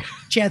name, but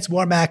Chance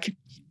Warmack,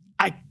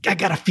 I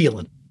got a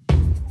feeling.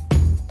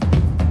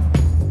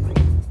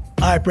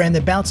 All right,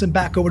 Brandon, bouncing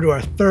back over to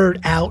our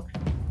third out.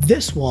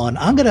 This one,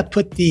 I'm going to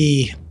put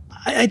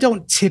I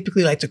don't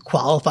typically like to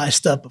qualify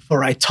stuff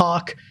before I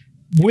talk.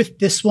 With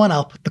this one,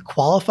 I'll put the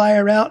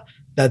qualifier out.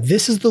 Now,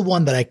 this is the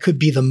one that I could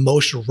be the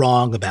most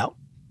wrong about.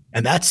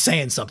 And that's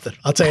saying something.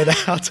 I'll tell you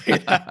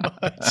that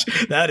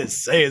much. That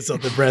is saying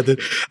something, Brandon.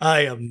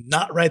 I am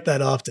not right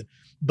that often.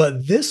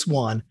 But this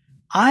one,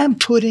 I am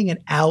putting an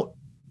out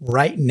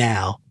right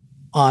now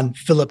on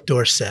Phillip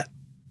Dorsett.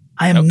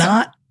 I am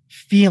not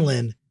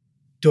feeling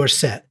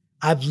Dorsett.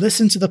 I've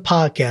listened to the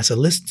podcast. I've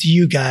listened to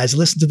you guys. I've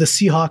listened to the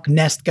Seahawk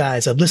Nest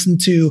guys. I've listened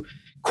to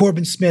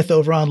Corbin Smith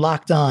over on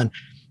Locked On.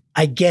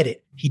 I get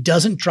it. He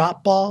doesn't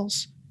drop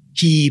balls.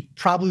 He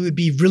probably would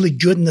be really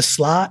good in the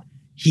slot.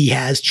 He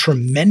has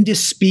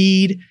tremendous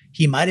speed.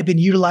 He might have been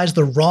utilized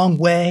the wrong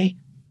way.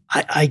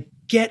 I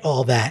get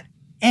all that.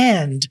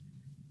 And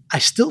I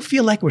still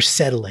feel like we're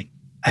settling.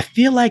 I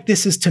feel like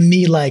this is, to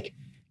me, like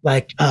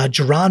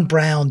Jaron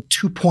Brown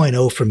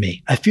 2.0 for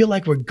me. I feel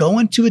like we're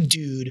going to a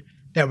dude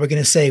that we're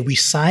going to say we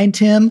signed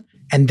him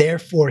and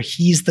therefore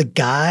he's the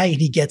guy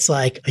and he gets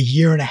like a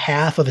year and a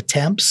half of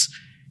attempts.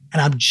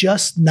 And I'm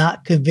just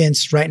not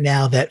convinced right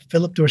now that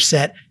Phillip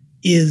Dorsett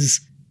is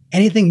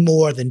anything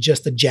more than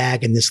just a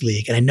jag in this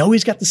league. And I know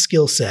he's got the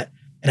skill set,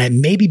 and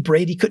maybe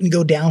Brady couldn't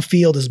go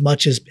downfield as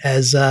much as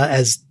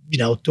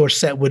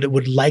Dorsett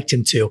would liked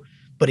him to,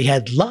 but he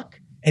had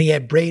luck and he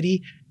had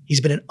Brady. He's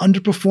been an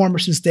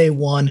underperformer since day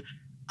one.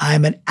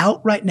 I'm an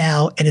out right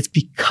now, and it's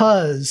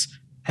because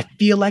I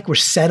feel like we're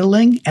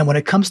settling. And when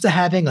it comes to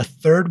having a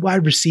third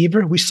wide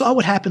receiver, we saw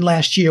what happened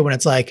last year when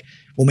it's like,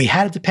 when we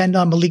had to depend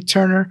on Malik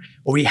Turner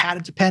or we had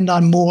to depend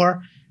on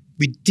Moore,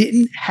 we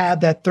didn't have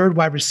that third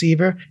wide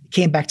receiver. It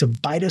came back to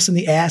bite us in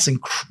the ass in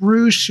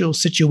crucial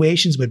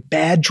situations with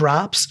bad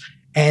drops,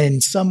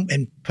 and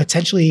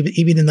potentially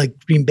even in the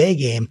Green Bay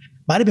game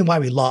might have been why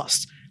we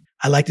lost.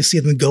 I like to see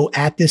them go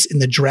at this in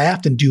the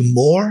draft and do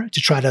more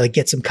to try to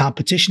get some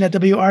competition at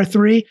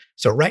WR3.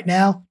 So right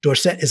now,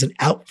 Dorsett is an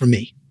out for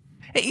me.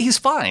 He's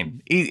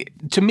fine.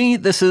 To me,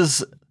 this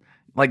is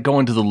like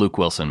going to the Luke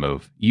Wilson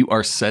move. You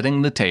are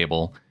setting the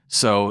table.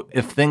 So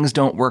if things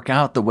don't work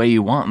out the way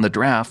you want in the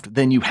draft,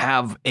 then you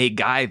have a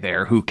guy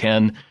there who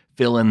can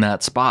fill in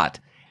that spot.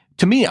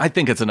 To me, I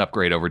think it's an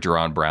upgrade over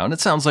Jerron Brown. It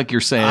sounds like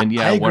you're saying,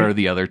 one or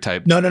the other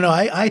type. No.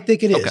 I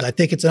think it is. Okay. I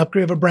think it's an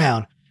upgrade over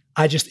Brown.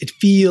 It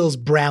feels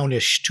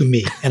brownish to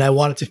me, and I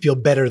want it to feel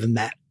better than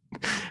that.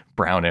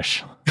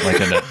 Brownish,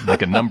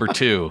 like a number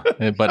 2,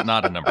 but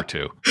not a number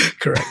 2.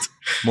 Correct.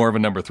 More of a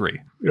number 3,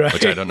 right.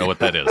 Which I don't know what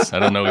that is. I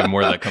don't know even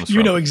where that comes from.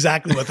 You know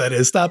exactly what that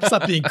is.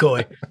 Stop being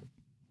coy.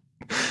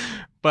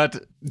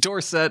 But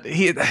Dorsett,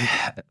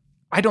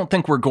 I don't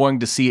think we're going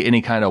to see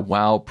any kind of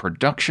wow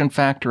production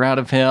factor out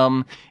of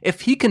him.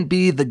 If he can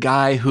be the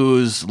guy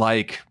who's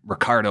like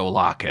Ricardo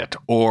Lockett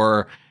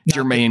or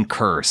Jermaine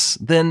Kearse,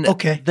 then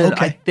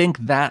I think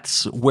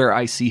that's where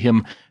I see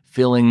him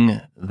filling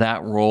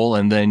that role.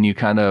 And then you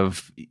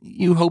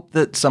hope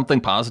that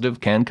something positive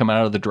can come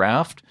out of the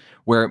draft,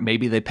 where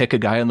maybe they pick a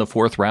guy in the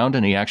 4th round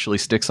and he actually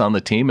sticks on the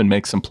team and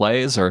makes some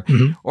plays,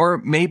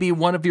 or maybe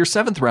one of your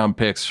 7th round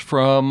picks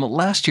from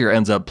last year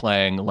ends up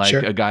playing like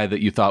a guy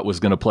that you thought was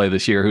going to play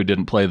this year who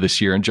didn't play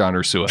this year, and John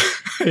Ursua.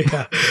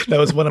 Yeah, that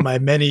was one of my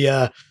many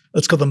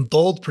let's call them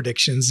bold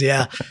predictions.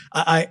 Yeah.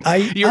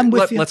 I'm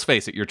with you. Let's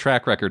face it, your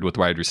track record with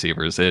wide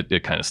receivers,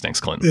 it kind of stinks,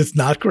 Clinton. It's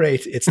not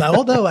great. It's not,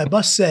 although I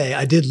must say,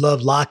 I did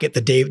love Lockett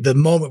the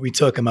moment we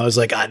took him. I was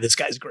like, this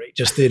guy's great.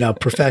 Just,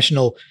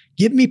 professional,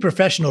 give me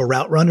professional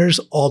route runners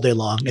all day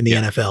long in the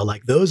NFL.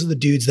 Like, those are the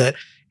dudes that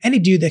any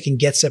dude that can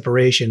get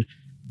separation,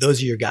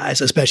 those are your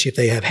guys, especially if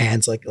they have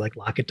hands like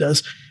Lockett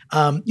does.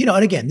 And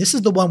again, this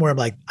is the one where I'm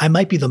like, I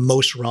might be the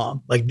most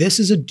wrong. Like, this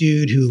is a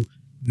dude who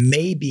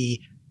maybe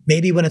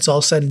when it's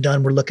all said and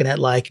done, we're looking at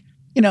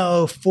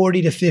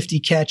 40 to 50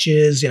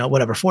 catches,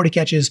 40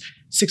 catches,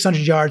 600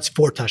 yards,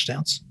 4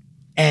 touchdowns,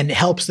 and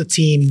helps the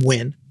team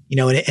win,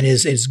 and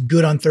is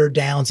good on 3rd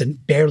downs and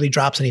barely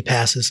drops any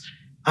passes.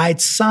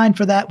 I'd sign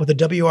for that with a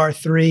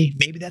WR3.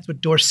 Maybe that's what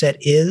Dorsett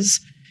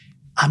is.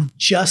 I'm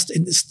just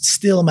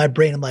still in my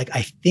brain. I'm like,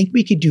 I think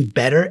we could do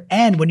better.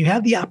 And when you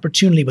have the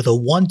opportunity with a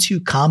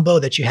 1-2 combo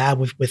that you have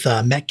with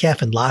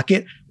Metcalf and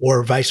Lockett,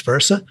 or vice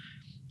versa,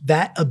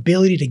 that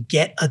ability to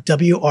get a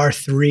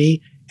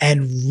WR3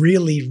 and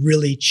really,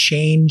 really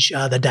change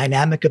the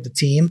dynamic of the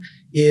team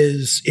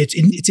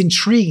it's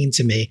intriguing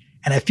to me.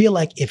 And I feel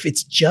like if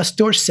it's just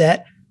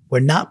Dorsett, we're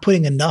not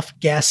putting enough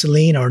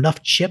gasoline or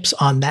enough chips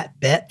on that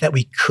bet that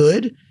we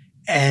could.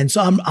 And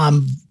so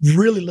I'm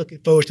really looking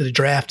forward to the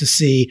draft to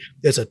see.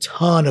 There's a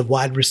ton of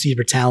wide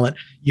receiver talent.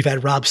 You've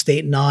had Rob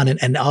Staten on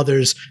and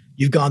others.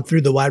 You've gone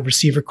through the wide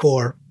receiver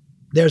core.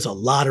 There's a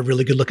lot of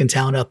really good looking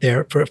talent out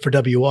there for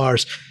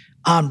WRs.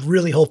 I'm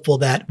really hopeful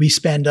that we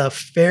spend a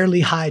fairly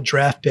high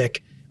draft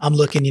pick. I'm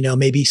looking,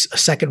 maybe a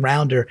 2nd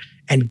rounder,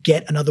 and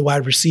get another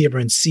wide receiver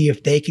and see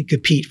if they can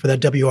compete for that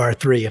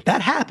WR3. If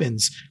that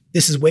happens,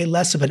 this is way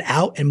less of an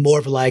out and more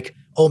of like,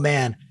 oh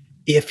man,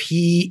 if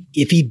he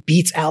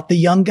beats out the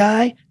young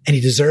guy and he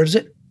deserves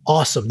it,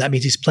 awesome. That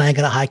means he's playing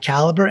at a high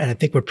caliber, and I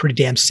think we're pretty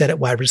damn set at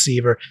wide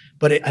receiver.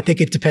 But I think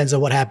it depends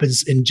on what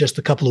happens in just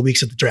a couple of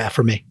weeks of the draft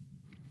for me.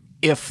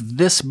 If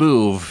this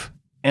move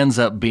ends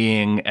up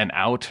being an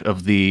out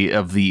of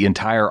the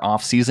entire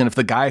offseason, if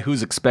the guy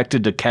who's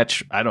expected to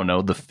catch, I don't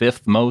know, the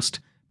 5th most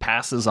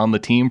passes on the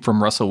team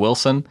from Russell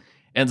Wilson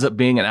ends up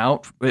being an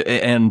out,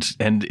 and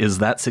is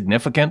that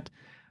significant?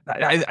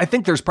 I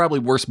think there's probably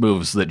worse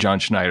moves that John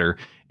Schneider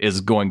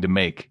is going to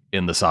make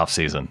in this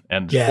offseason.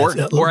 And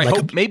or I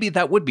hope maybe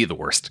that would be the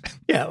worst.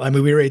 Yeah, I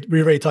mean, we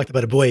already talked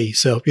about Aboye,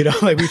 so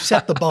we've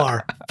set the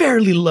bar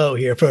fairly low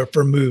here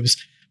for moves.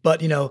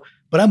 But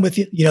But I'm with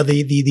you.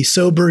 The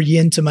sober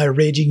yin to my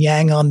raging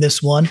yang on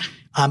this one.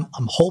 I'm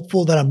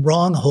hopeful that I'm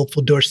wrong. I'm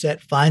hopeful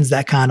Dorsett finds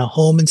that kind of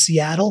home in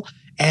Seattle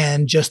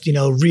and just,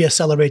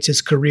 reaccelerates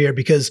his career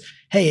because,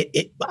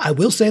 hey, I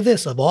will say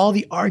this, of all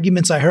the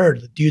arguments I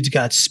heard, the dude's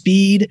got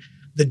speed.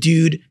 The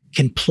dude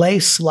can play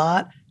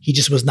slot. He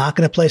just was not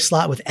going to play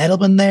slot with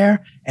Edelman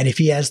there. And if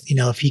he has,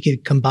 if he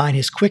could combine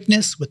his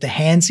quickness with the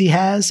hands he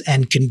has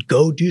and can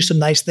go do some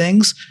nice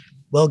things,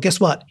 well, guess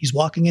what? He's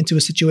walking into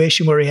a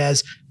situation where he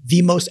has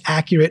the most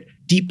accurate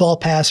deep ball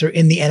passer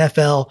in the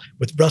NFL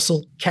with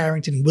Russell,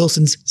 Carrington,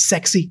 Wilson's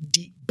sexy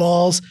deep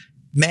balls.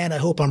 Man, I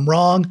hope I'm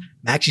wrong.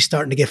 I'm actually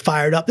starting to get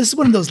fired up. This is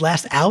one of those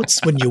last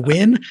outs when you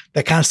win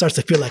that kind of starts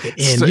to feel like an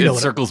in. So it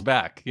circles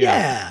back.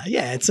 Yeah.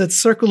 It's a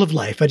circle of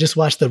life. I just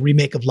watched the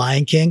remake of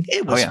Lion King.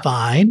 It was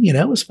fine.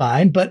 It was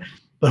fine. But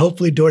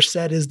hopefully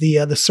Dorsett is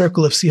the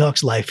circle of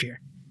Seahawks life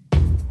here.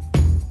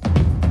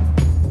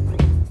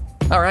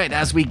 All right,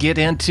 as we get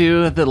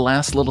into the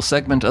last little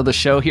segment of the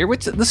show here,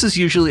 which this is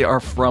usually our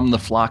From the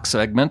Flock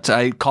segment,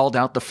 I called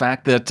out the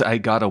fact that I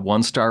got a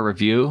 1-star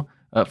review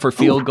for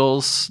field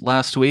goals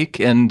last week,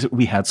 and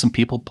we had some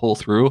people pull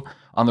through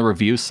on the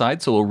review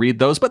side, so we'll read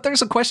those. But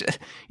there's a question,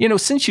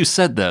 since you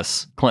said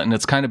this, Clinton,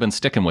 it's kind of been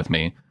sticking with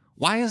me.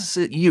 Why is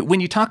it you,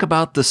 when you talk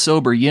about the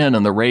sober yin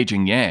and the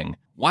raging yang,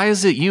 why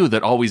is it you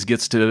that always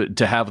gets to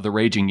have the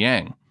raging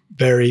yang?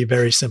 Very,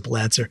 very simple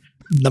answer.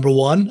 Number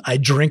one, I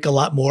drink a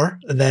lot more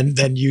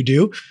than you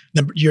do.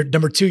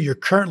 Number two, you're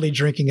currently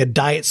drinking a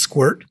diet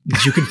squirt.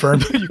 Did you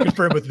confirm? You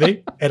confirm with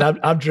me, and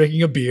I'm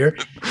drinking a beer.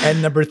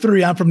 And number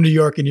three, I'm from New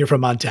York and you're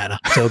from Montana.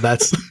 So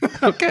that's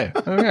okay.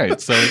 All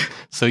right.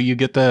 So you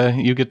get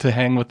to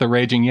hang with the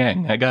raging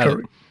yang. I got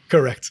it.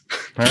 Correct.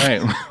 All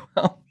right.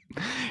 Well,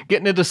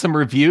 getting into some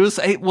reviews.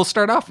 Hey, we'll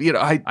start off.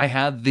 I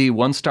had the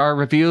 1-star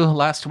review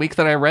last week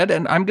that I read,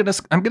 and I'm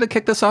gonna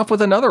kick this off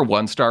with another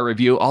 1-star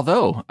review.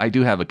 Although I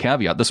do have a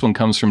caveat. This one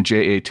comes from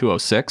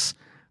JA206.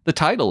 The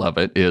title of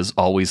it is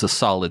Always a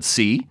Solid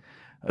C.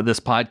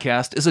 This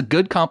podcast is a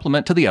good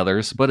compliment to the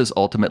others, but is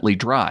ultimately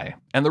dry.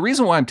 And the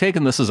reason why I'm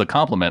taking this as a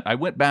compliment, I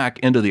went back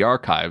into the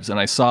archives and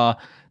I saw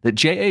that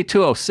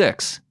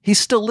JA206, he's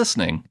still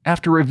listening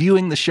after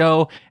reviewing the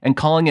show and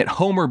calling it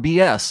Homer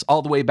BS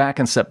all the way back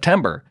in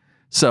September.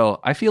 So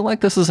I feel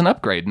like this is an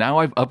upgrade. Now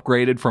I've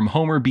upgraded from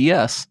Homer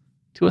BS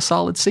to a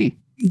solid C.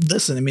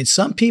 Listen, I mean,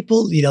 some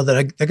people,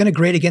 they're going to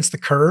grade against the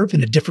curve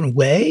in a different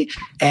way.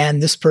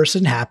 And this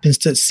person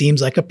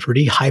seems like a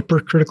pretty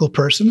hypercritical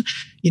person.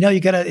 You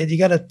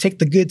gotta take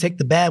the good, take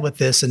the bad with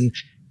this. And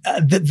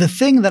the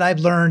thing that I've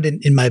learned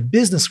in my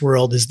business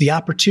world is the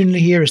opportunity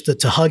here is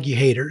to hug your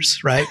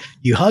haters, right?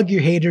 You hug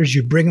your haters,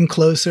 you bring them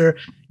closer,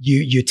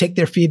 you take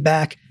their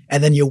feedback,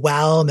 and then you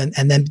wow them,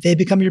 and then they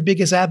become your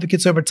biggest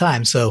advocates over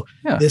time. So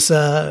yeah. This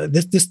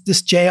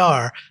JR,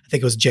 I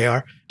think it was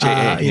JR.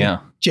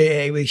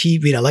 JA,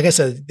 he, like I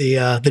said,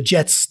 the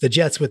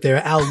Jets with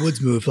their Al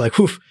Woods move, like,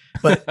 whoof.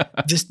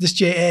 But this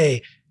JA,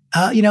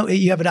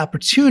 you have an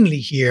opportunity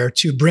here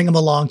to bring him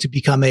along to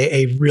become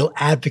a real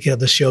advocate of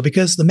the show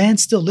because the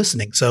man's still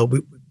listening. So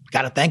we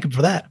got to thank him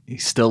for that.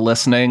 He's still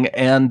listening.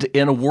 And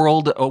in a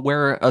world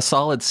where a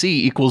solid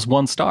C equals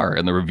 1 star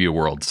in the review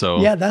world.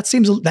 So yeah, that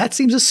seems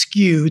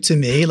askew to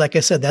me. Like I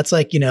said, that's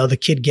like, the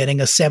kid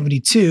getting a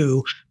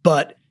 72,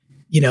 but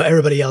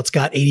everybody else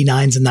got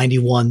 89s and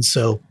 91.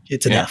 So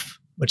it's an F,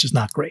 which is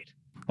not great.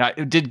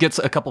 It did get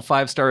a couple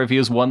 5-star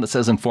reviews. One that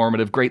says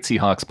informative, great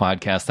Seahawks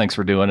podcast. Thanks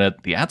for doing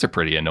it. The ads are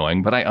pretty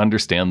annoying, but I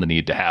understand the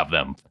need to have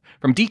them.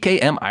 From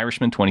DKM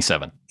Irishman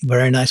 27.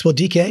 Very nice. Well,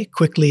 DK,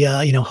 quickly,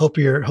 hope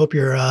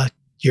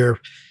your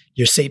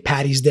St.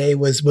 Patty's Day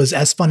was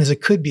as fun as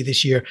it could be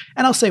this year.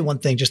 And I'll say one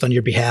thing just on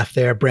your behalf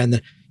there,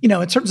 Brandon.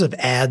 In terms of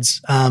ads,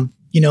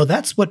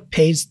 that's what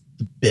pays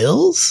the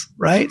bills,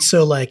 right?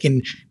 So like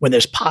when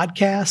there's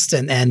podcasts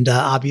and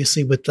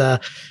obviously with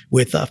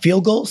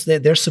field goals,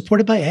 they're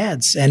supported by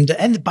ads.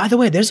 And by the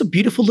way, there's a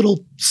beautiful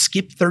little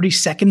skip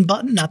 30-second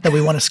button. Not that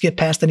we want to skip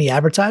past any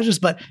advertisers,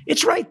 but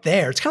it's right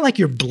there. It's kind of like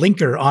your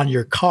blinker on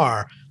your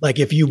car. Like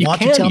if you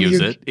want to tell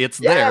me it's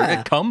there.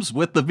 It comes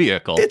with the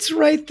vehicle. It's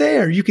right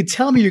there. You could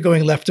tell me you're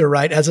going left or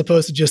right, as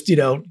opposed to just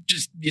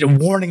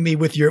warning me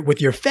with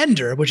your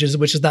fender, which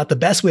is not the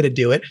best way to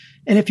do it.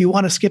 And if you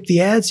want to skip the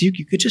ads,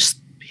 you could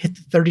just hit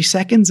the 30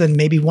 seconds and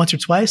maybe once or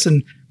twice,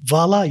 and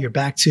voila, you're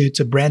back to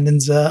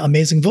Brandon's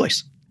amazing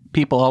voice.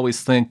 People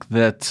always think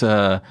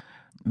that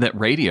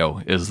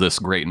radio is this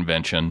great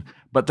invention,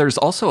 but there's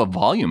also a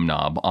volume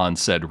knob on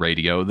said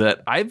radio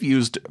that I've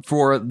used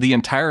for the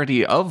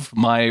entirety of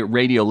my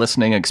radio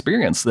listening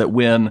experience, that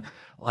when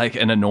like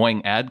an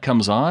annoying ad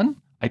comes on,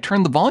 I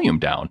turn the volume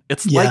down.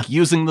 It's like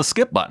using the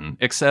skip button,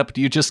 except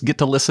you just get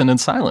to listen in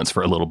silence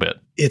for a little bit.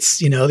 It's,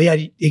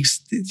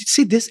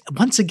 see this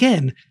once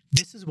again,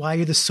 this is why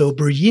you're the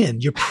sober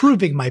yin. You're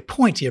proving my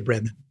point here,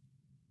 Brendan.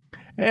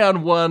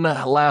 And one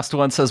last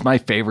one says, my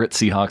favorite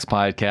Seahawks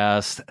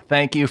podcast.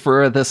 Thank you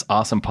for this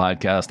awesome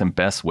podcast and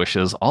best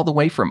wishes all the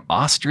way from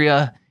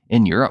Austria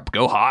in Europe.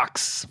 Go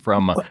Hawks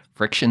from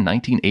Friction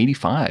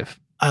 1985.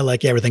 I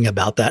like everything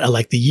about that. I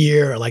like the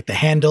year. I like the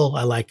handle.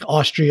 I like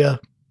Austria.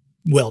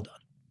 Well done.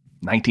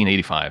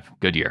 1985.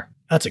 Good year.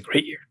 That's a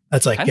great year.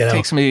 That's like,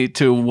 takes me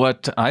to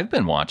what I've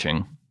been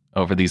watching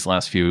over these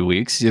last few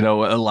weeks. A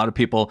lot of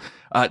people,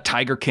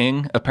 Tiger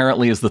King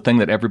apparently is the thing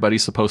that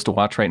everybody's supposed to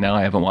watch right now.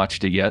 I haven't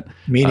watched it yet.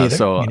 Me neither.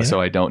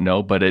 So I don't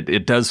know, but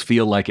it does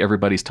feel like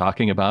everybody's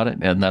talking about it.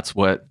 And that's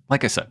what,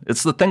 like I said,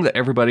 it's the thing that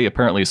everybody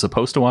apparently is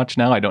supposed to watch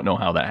now. I don't know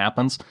how that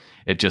happens.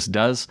 It just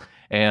does.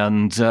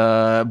 And,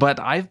 but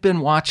I've been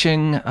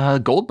watching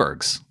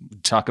Goldberg's,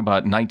 talk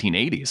about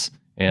 1980s.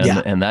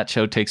 And that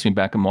show takes me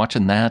back. I'm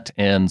watching that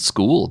and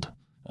Schooled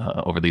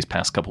over these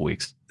past couple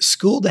weeks.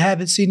 Schooled, I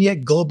haven't seen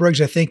yet.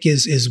 Goldberg's, I think,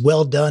 is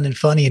well done and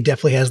funny and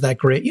definitely has that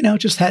great,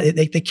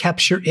 they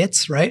capture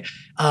its, right?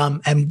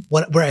 And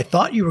where I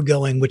thought you were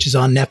going, which is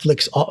on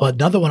Netflix,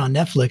 another one on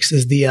Netflix,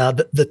 is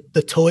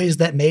the Toys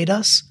That Made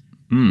Us,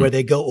 where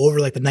they go over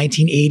like the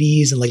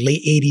 1980s and like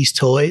late 80s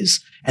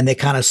toys. And they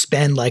kind of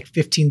spend like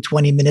 15,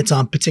 20 minutes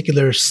on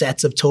particular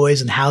sets of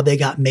toys and how they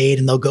got made.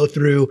 And they'll go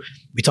through,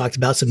 we talked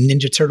about some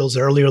Ninja Turtles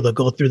earlier. They'll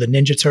go through the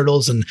Ninja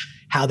Turtles and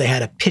how they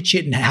had to pitch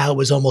it and how it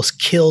was almost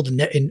killed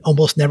and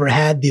almost never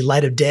had the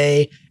light of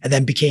day and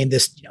then became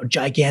this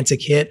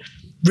gigantic hit.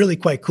 Really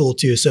quite cool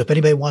too. So if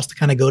anybody wants to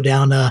kind of go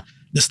down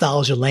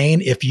nostalgia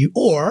lane,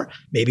 or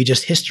maybe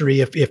just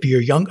history, if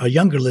you're a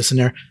younger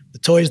listener, the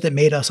Toys That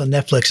Made Us on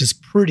Netflix is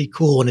pretty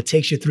cool. And it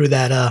takes you through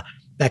that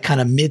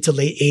kind of mid to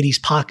late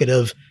 80s pocket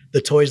of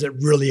the toys that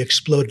really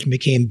exploded and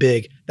became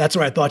big. That's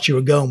where I thought you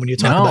were going when you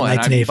talk about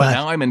 1985. But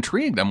now I'm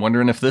intrigued. I'm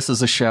wondering if this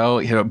is a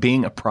show,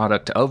 being a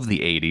product of the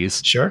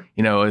 80s. Sure.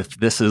 If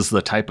this is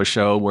the type of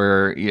show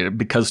where,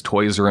 because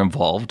toys are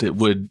involved, it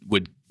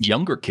would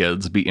younger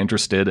kids be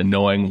interested in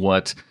knowing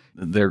what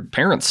their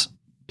parents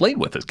played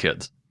with as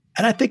kids.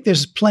 And I think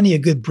there's plenty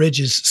of good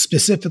bridges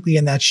specifically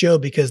in that show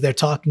because they're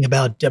talking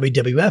about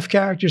WWF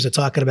characters. They're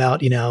talking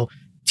about,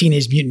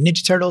 Teenage Mutant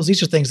Ninja Turtles.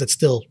 These are things that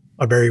still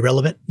are very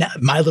relevant. Now,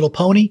 My Little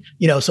Pony,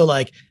 so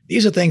like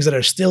these are things that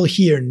are still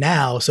here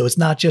now. So it's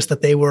not just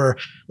that they were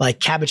like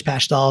Cabbage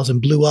Patch dolls and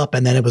blew up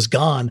and then it was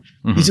gone.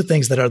 Mm-hmm. These are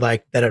things that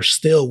are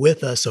still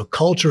with us. So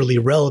culturally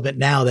relevant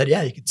now that,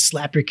 you could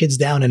slap your kids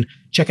down and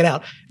check it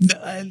out.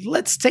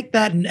 Let's take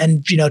that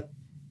and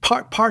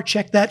part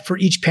check that for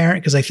each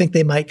parent. Cause I think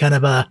they might kind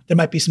of, there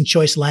might be some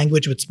choice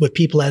language with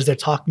people as they're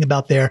talking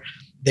about their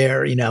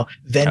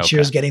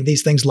ventures, getting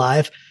these things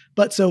live.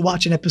 But so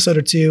watch an episode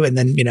or two and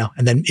then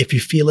if you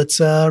feel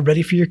it's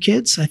ready for your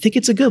kids, I think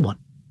it's a good one.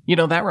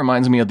 That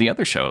reminds me of the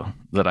other show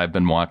that I've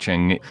been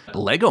watching,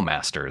 Lego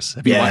Masters.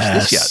 Have you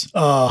watched this yet?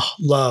 Oh,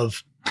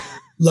 love.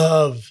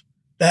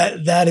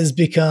 That has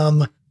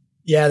become,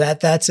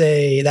 that's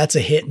a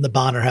hit in the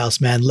Bonner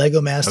house, man. Lego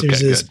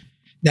Masters is good.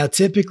 Now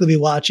typically we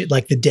watch it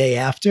like the day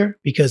after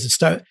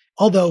because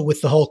although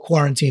with the whole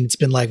quarantine, it's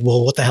been like,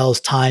 well, what the hell does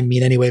time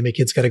mean anyway? My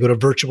kid's got to go to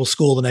virtual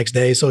school the next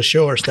day. So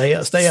sure, stay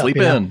up. Sleep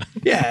in.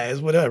 Yeah,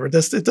 it's whatever.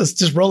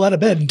 Just roll out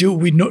of bed and do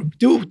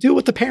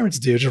what the parents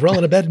do. Just roll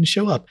out of bed and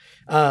show up.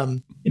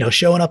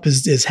 Showing up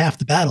is half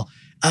the battle.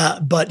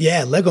 But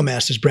yeah, Lego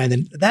Masters,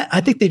 Brandon, that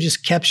I think they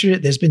just captured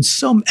it. There's been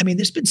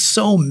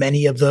so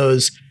many of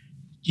those,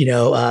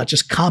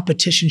 just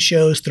competition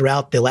shows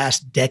throughout the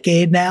last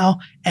decade now.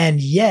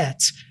 And yet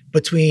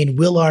between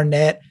Will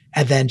Arnett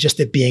and then just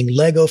it being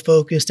Lego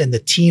focused and the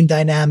team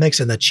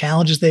dynamics and the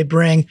challenges they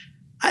bring,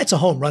 it's a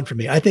home run for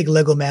me. I think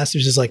Lego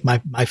Masters is like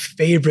my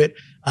favorite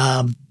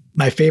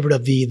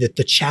of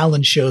the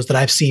challenge shows that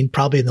I've seen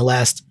probably in the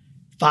last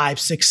 5,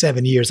 6,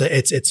 7 years.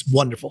 It's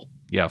wonderful.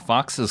 Yeah,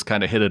 Fox has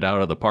kind of hit it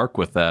out of the park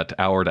with that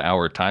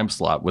hour-to-hour time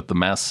slot with The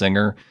Masked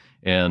Singer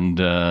and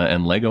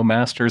Lego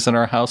Masters in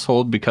our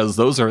household because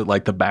those are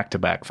like the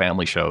back-to-back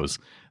family shows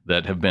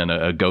that have been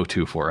a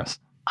go-to for us.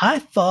 I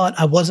thought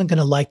I wasn't going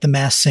to like The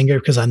Masked Singer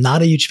because I'm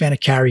not a huge fan of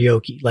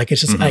karaoke. Like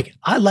it's just like,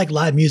 I like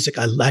live music.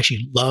 I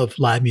actually love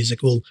live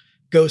music. We'll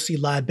go see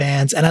live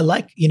bands. And I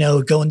like,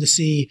 going to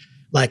see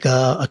like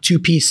a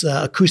 2-piece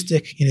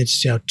acoustic and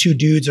it's, 2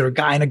 dudes or a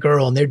guy and a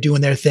girl and they're doing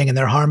their thing and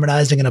they're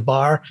harmonizing in a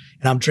bar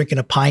and I'm drinking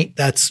a pint.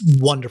 That's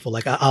wonderful.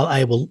 Like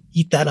I will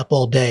eat that up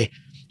all day.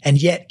 And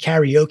yet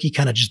karaoke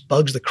kind of just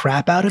bugs the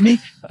crap out of me.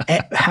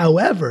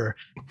 However,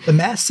 The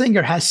Masked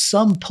Singer has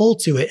some pull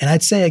to it. And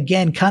I'd say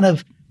again, kind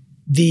of,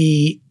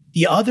 the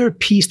other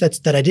piece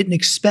that I didn't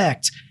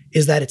expect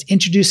is that it's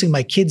introducing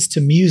my kids to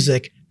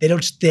music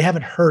they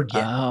haven't heard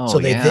yet. So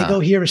they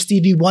go hear a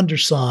Stevie Wonder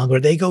song or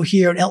they go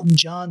hear an Elton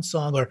John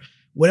song or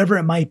whatever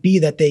it might be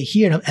that they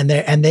hear and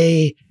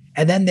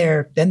then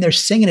they're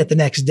singing it the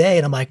next day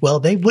and I'm like, well,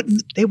 they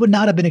would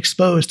not have been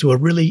exposed to a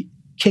really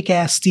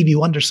kick-ass Stevie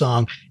Wonder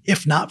song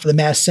if not for The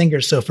Masked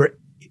Singer. So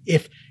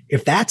if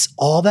that's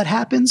all that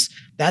happens,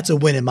 that's a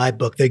win in my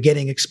book. They're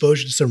getting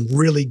exposure to some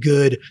really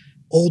good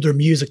older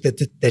music that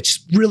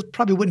just really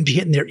probably wouldn't be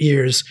hitting their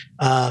ears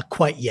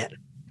quite yet.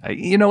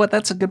 You know what?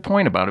 That's a good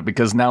point about it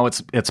because now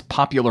it's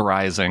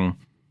popularizing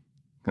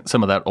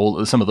some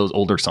of those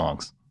older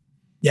songs.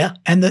 Yeah,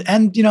 and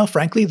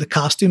frankly, the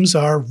costumes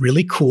are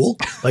really cool.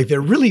 Like they're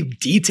really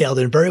detailed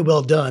and very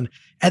well done.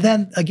 And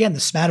then again, the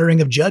smattering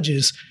of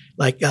judges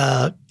like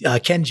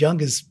Ken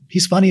Jeong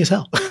he's funny as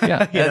hell.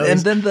 Yeah,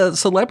 and then the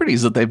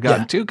celebrities that they've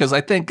gotten too. Because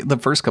I think the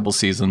first couple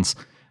seasons,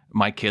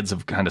 my kids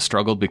have kind of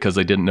struggled because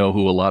they didn't know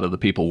who a lot of the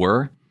people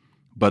were.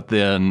 But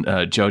then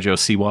JoJo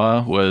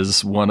Siwa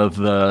was one of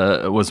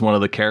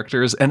the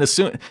characters, and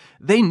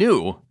they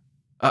knew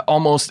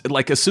almost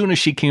like as soon as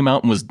she came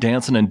out and was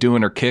dancing and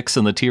doing her kicks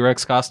in the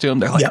T-Rex costume,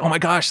 they're like, "Oh my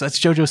gosh, that's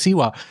JoJo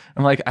Siwa!"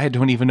 I'm like, I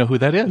don't even know who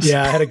that is.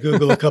 Yeah, I had to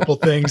Google a couple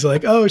things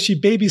like, "Oh, she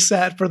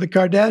babysat for the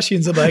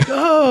Kardashians." I'm like,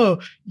 "Oh,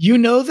 you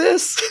know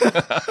this?"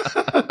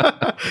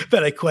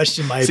 But I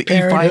question my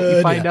parenthood.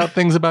 You find out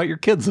things about your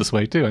kids this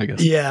way too, I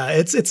guess. Yeah,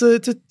 it's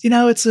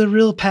a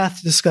real path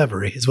to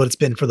discovery is what it's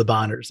been for the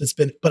Bonners.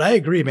 But I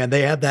agree, man.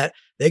 They got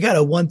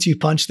a 1-2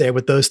 punch there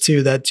with those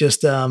two that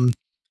just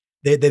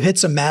they've hit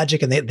some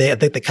magic and I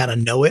think they kind of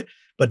know it.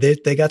 But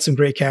they got some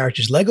great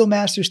characters. Lego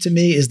Masters to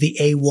me is the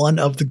A1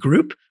 of the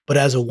group, but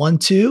as a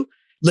 1-2,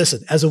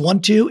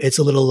 it's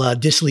a little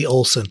Disley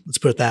Olsen. Let's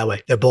put it that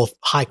way. They're both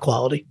high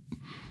quality.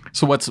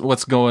 So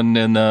what's going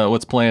in?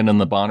 What's playing in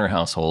the Bonner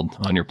household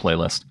on your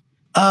playlist?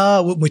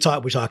 We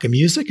talking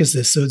music. Is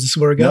this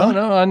where we're going?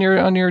 No, on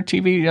your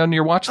TV, on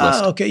your watch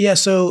list. Okay, yeah.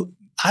 So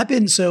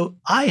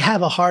I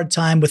have a hard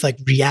time with like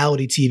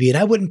reality TV, and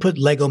I wouldn't put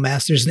Lego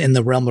Masters in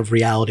the realm of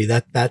reality.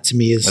 That to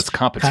me is that's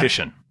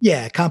competition.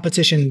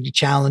 Competition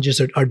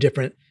challenges are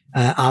different.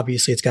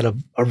 Obviously, it's got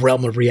a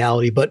realm of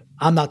reality, but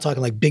I'm not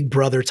talking like Big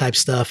Brother type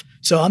stuff.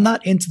 So I'm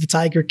not into the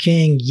Tiger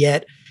King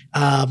yet.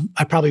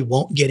 I probably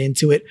won't get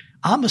into it.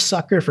 I'm a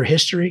sucker for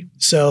history.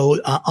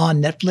 So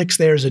on Netflix,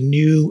 there's a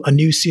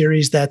new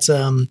series that's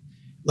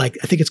like,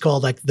 I think it's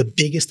called like The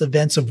Biggest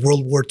Events of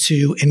World War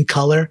II in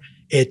Color.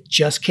 It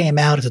just came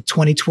out. It's a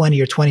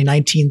 2020 or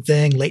 2019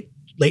 thing, late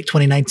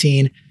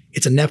 2019.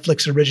 It's a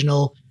Netflix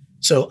original.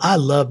 So I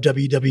love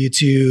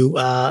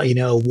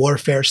WW2,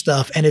 warfare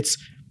stuff, and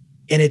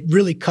it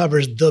really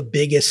covers the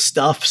biggest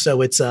stuff.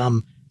 So it's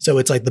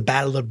like the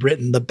Battle of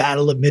Britain, the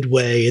Battle of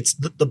Midway, it's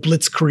the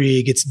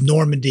Blitzkrieg, it's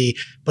Normandy,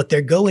 but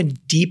they're going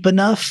deep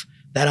enough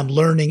that I'm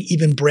learning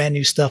even brand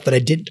new stuff that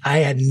I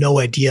had no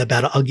idea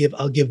about. I'll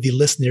give the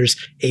listeners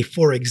a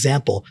for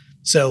example.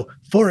 So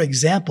for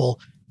example,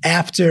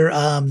 after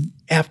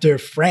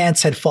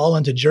France had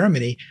fallen to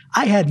Germany,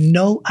 I had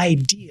no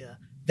idea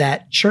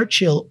that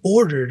Churchill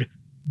ordered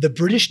the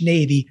British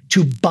Navy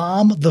to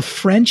bomb the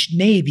French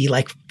Navy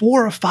like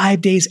 4 or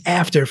 5 days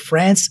after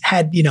France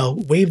had,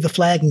 waved the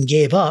flag and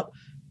gave up.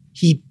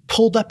 He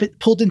pulled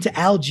into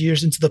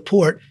Algiers, into the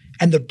port,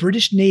 and the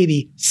British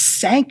Navy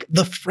sank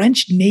the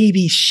French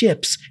Navy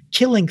ships,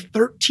 killing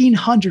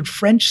 1,300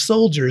 French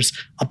soldiers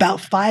about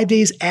 5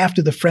 days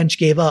after the French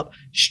gave up,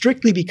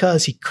 strictly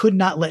because he could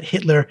not let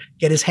Hitler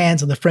get his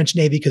hands on the French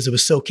Navy because it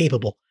was so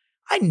capable.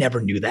 I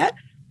never knew that.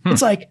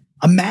 It's like,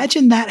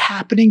 imagine that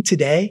happening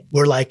today,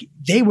 where like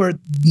they were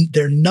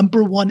their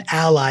number one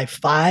ally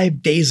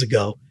 5 days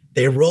ago.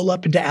 They roll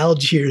up into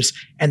Algiers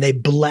and they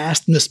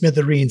blast in the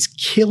smithereens,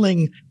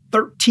 killing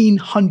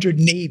 1,300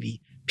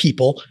 Navy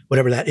people,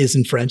 whatever that is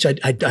in French. I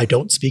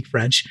don't speak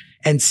French,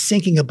 and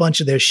sinking a bunch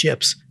of their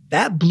ships.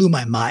 That blew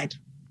my mind.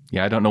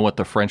 Yeah, I don't know what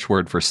the French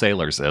word for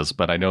sailors is,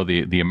 but I know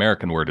the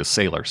American word is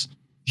sailors.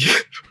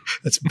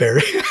 That's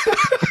very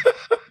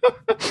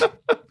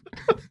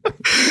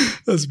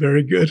that's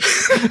very good.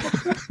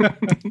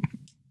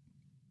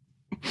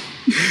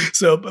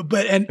 So, but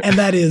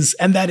that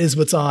is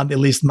what's on at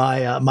least my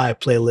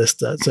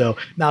playlist. So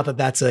not that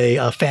that's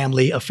a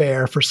family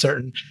affair for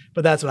certain,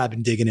 but that's what I've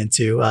been digging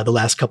into the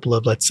last couple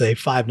of, let's say,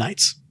 5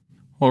 nights.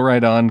 Well,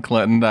 right on,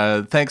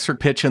 Clinton. Thanks for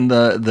pitching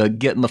the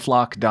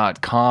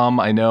getintheflock.com.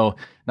 I know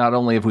not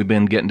only have we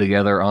been getting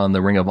together on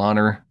the Ring of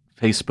Honor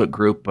Facebook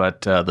group,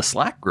 but the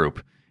Slack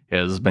group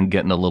has been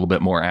getting a little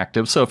bit more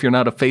active. So if you're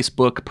not a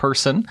Facebook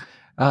person,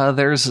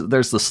 there's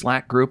the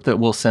Slack group that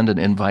will send an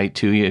invite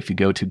to you if you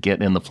go to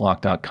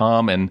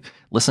getintheflock.com and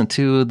listen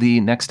to the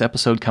next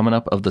episode coming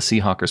up of the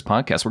Seahawkers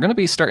podcast. We're going to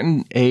be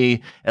starting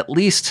at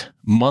least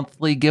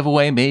monthly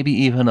giveaway, maybe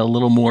even a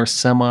little more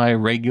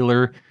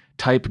semi-regular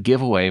type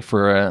giveaway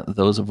for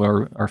those of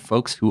our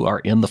folks who are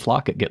in the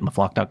flock at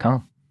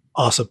getintheflock.com.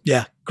 Awesome.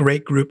 Yeah,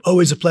 great group.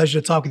 Always a pleasure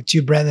to talk with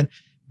you, Brandon.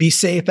 Be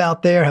safe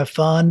out there, have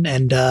fun,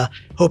 and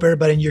hope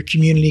everybody in your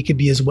community can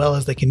be as well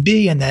as they can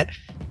be, and that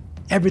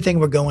everything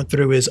we're going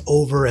through is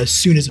over as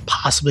soon as it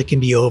possibly can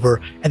be over.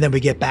 And then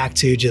we get back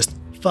to just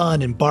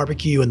fun and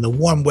barbecue and the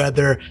warm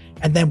weather.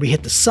 And then we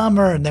hit the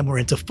summer, and then we're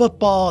into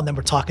football, and then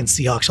we're talking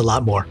Seahawks a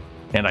lot more.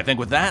 And I think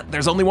with that,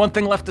 there's only one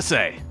thing left to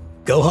say.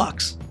 Go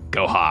Hawks.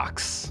 Go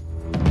Hawks.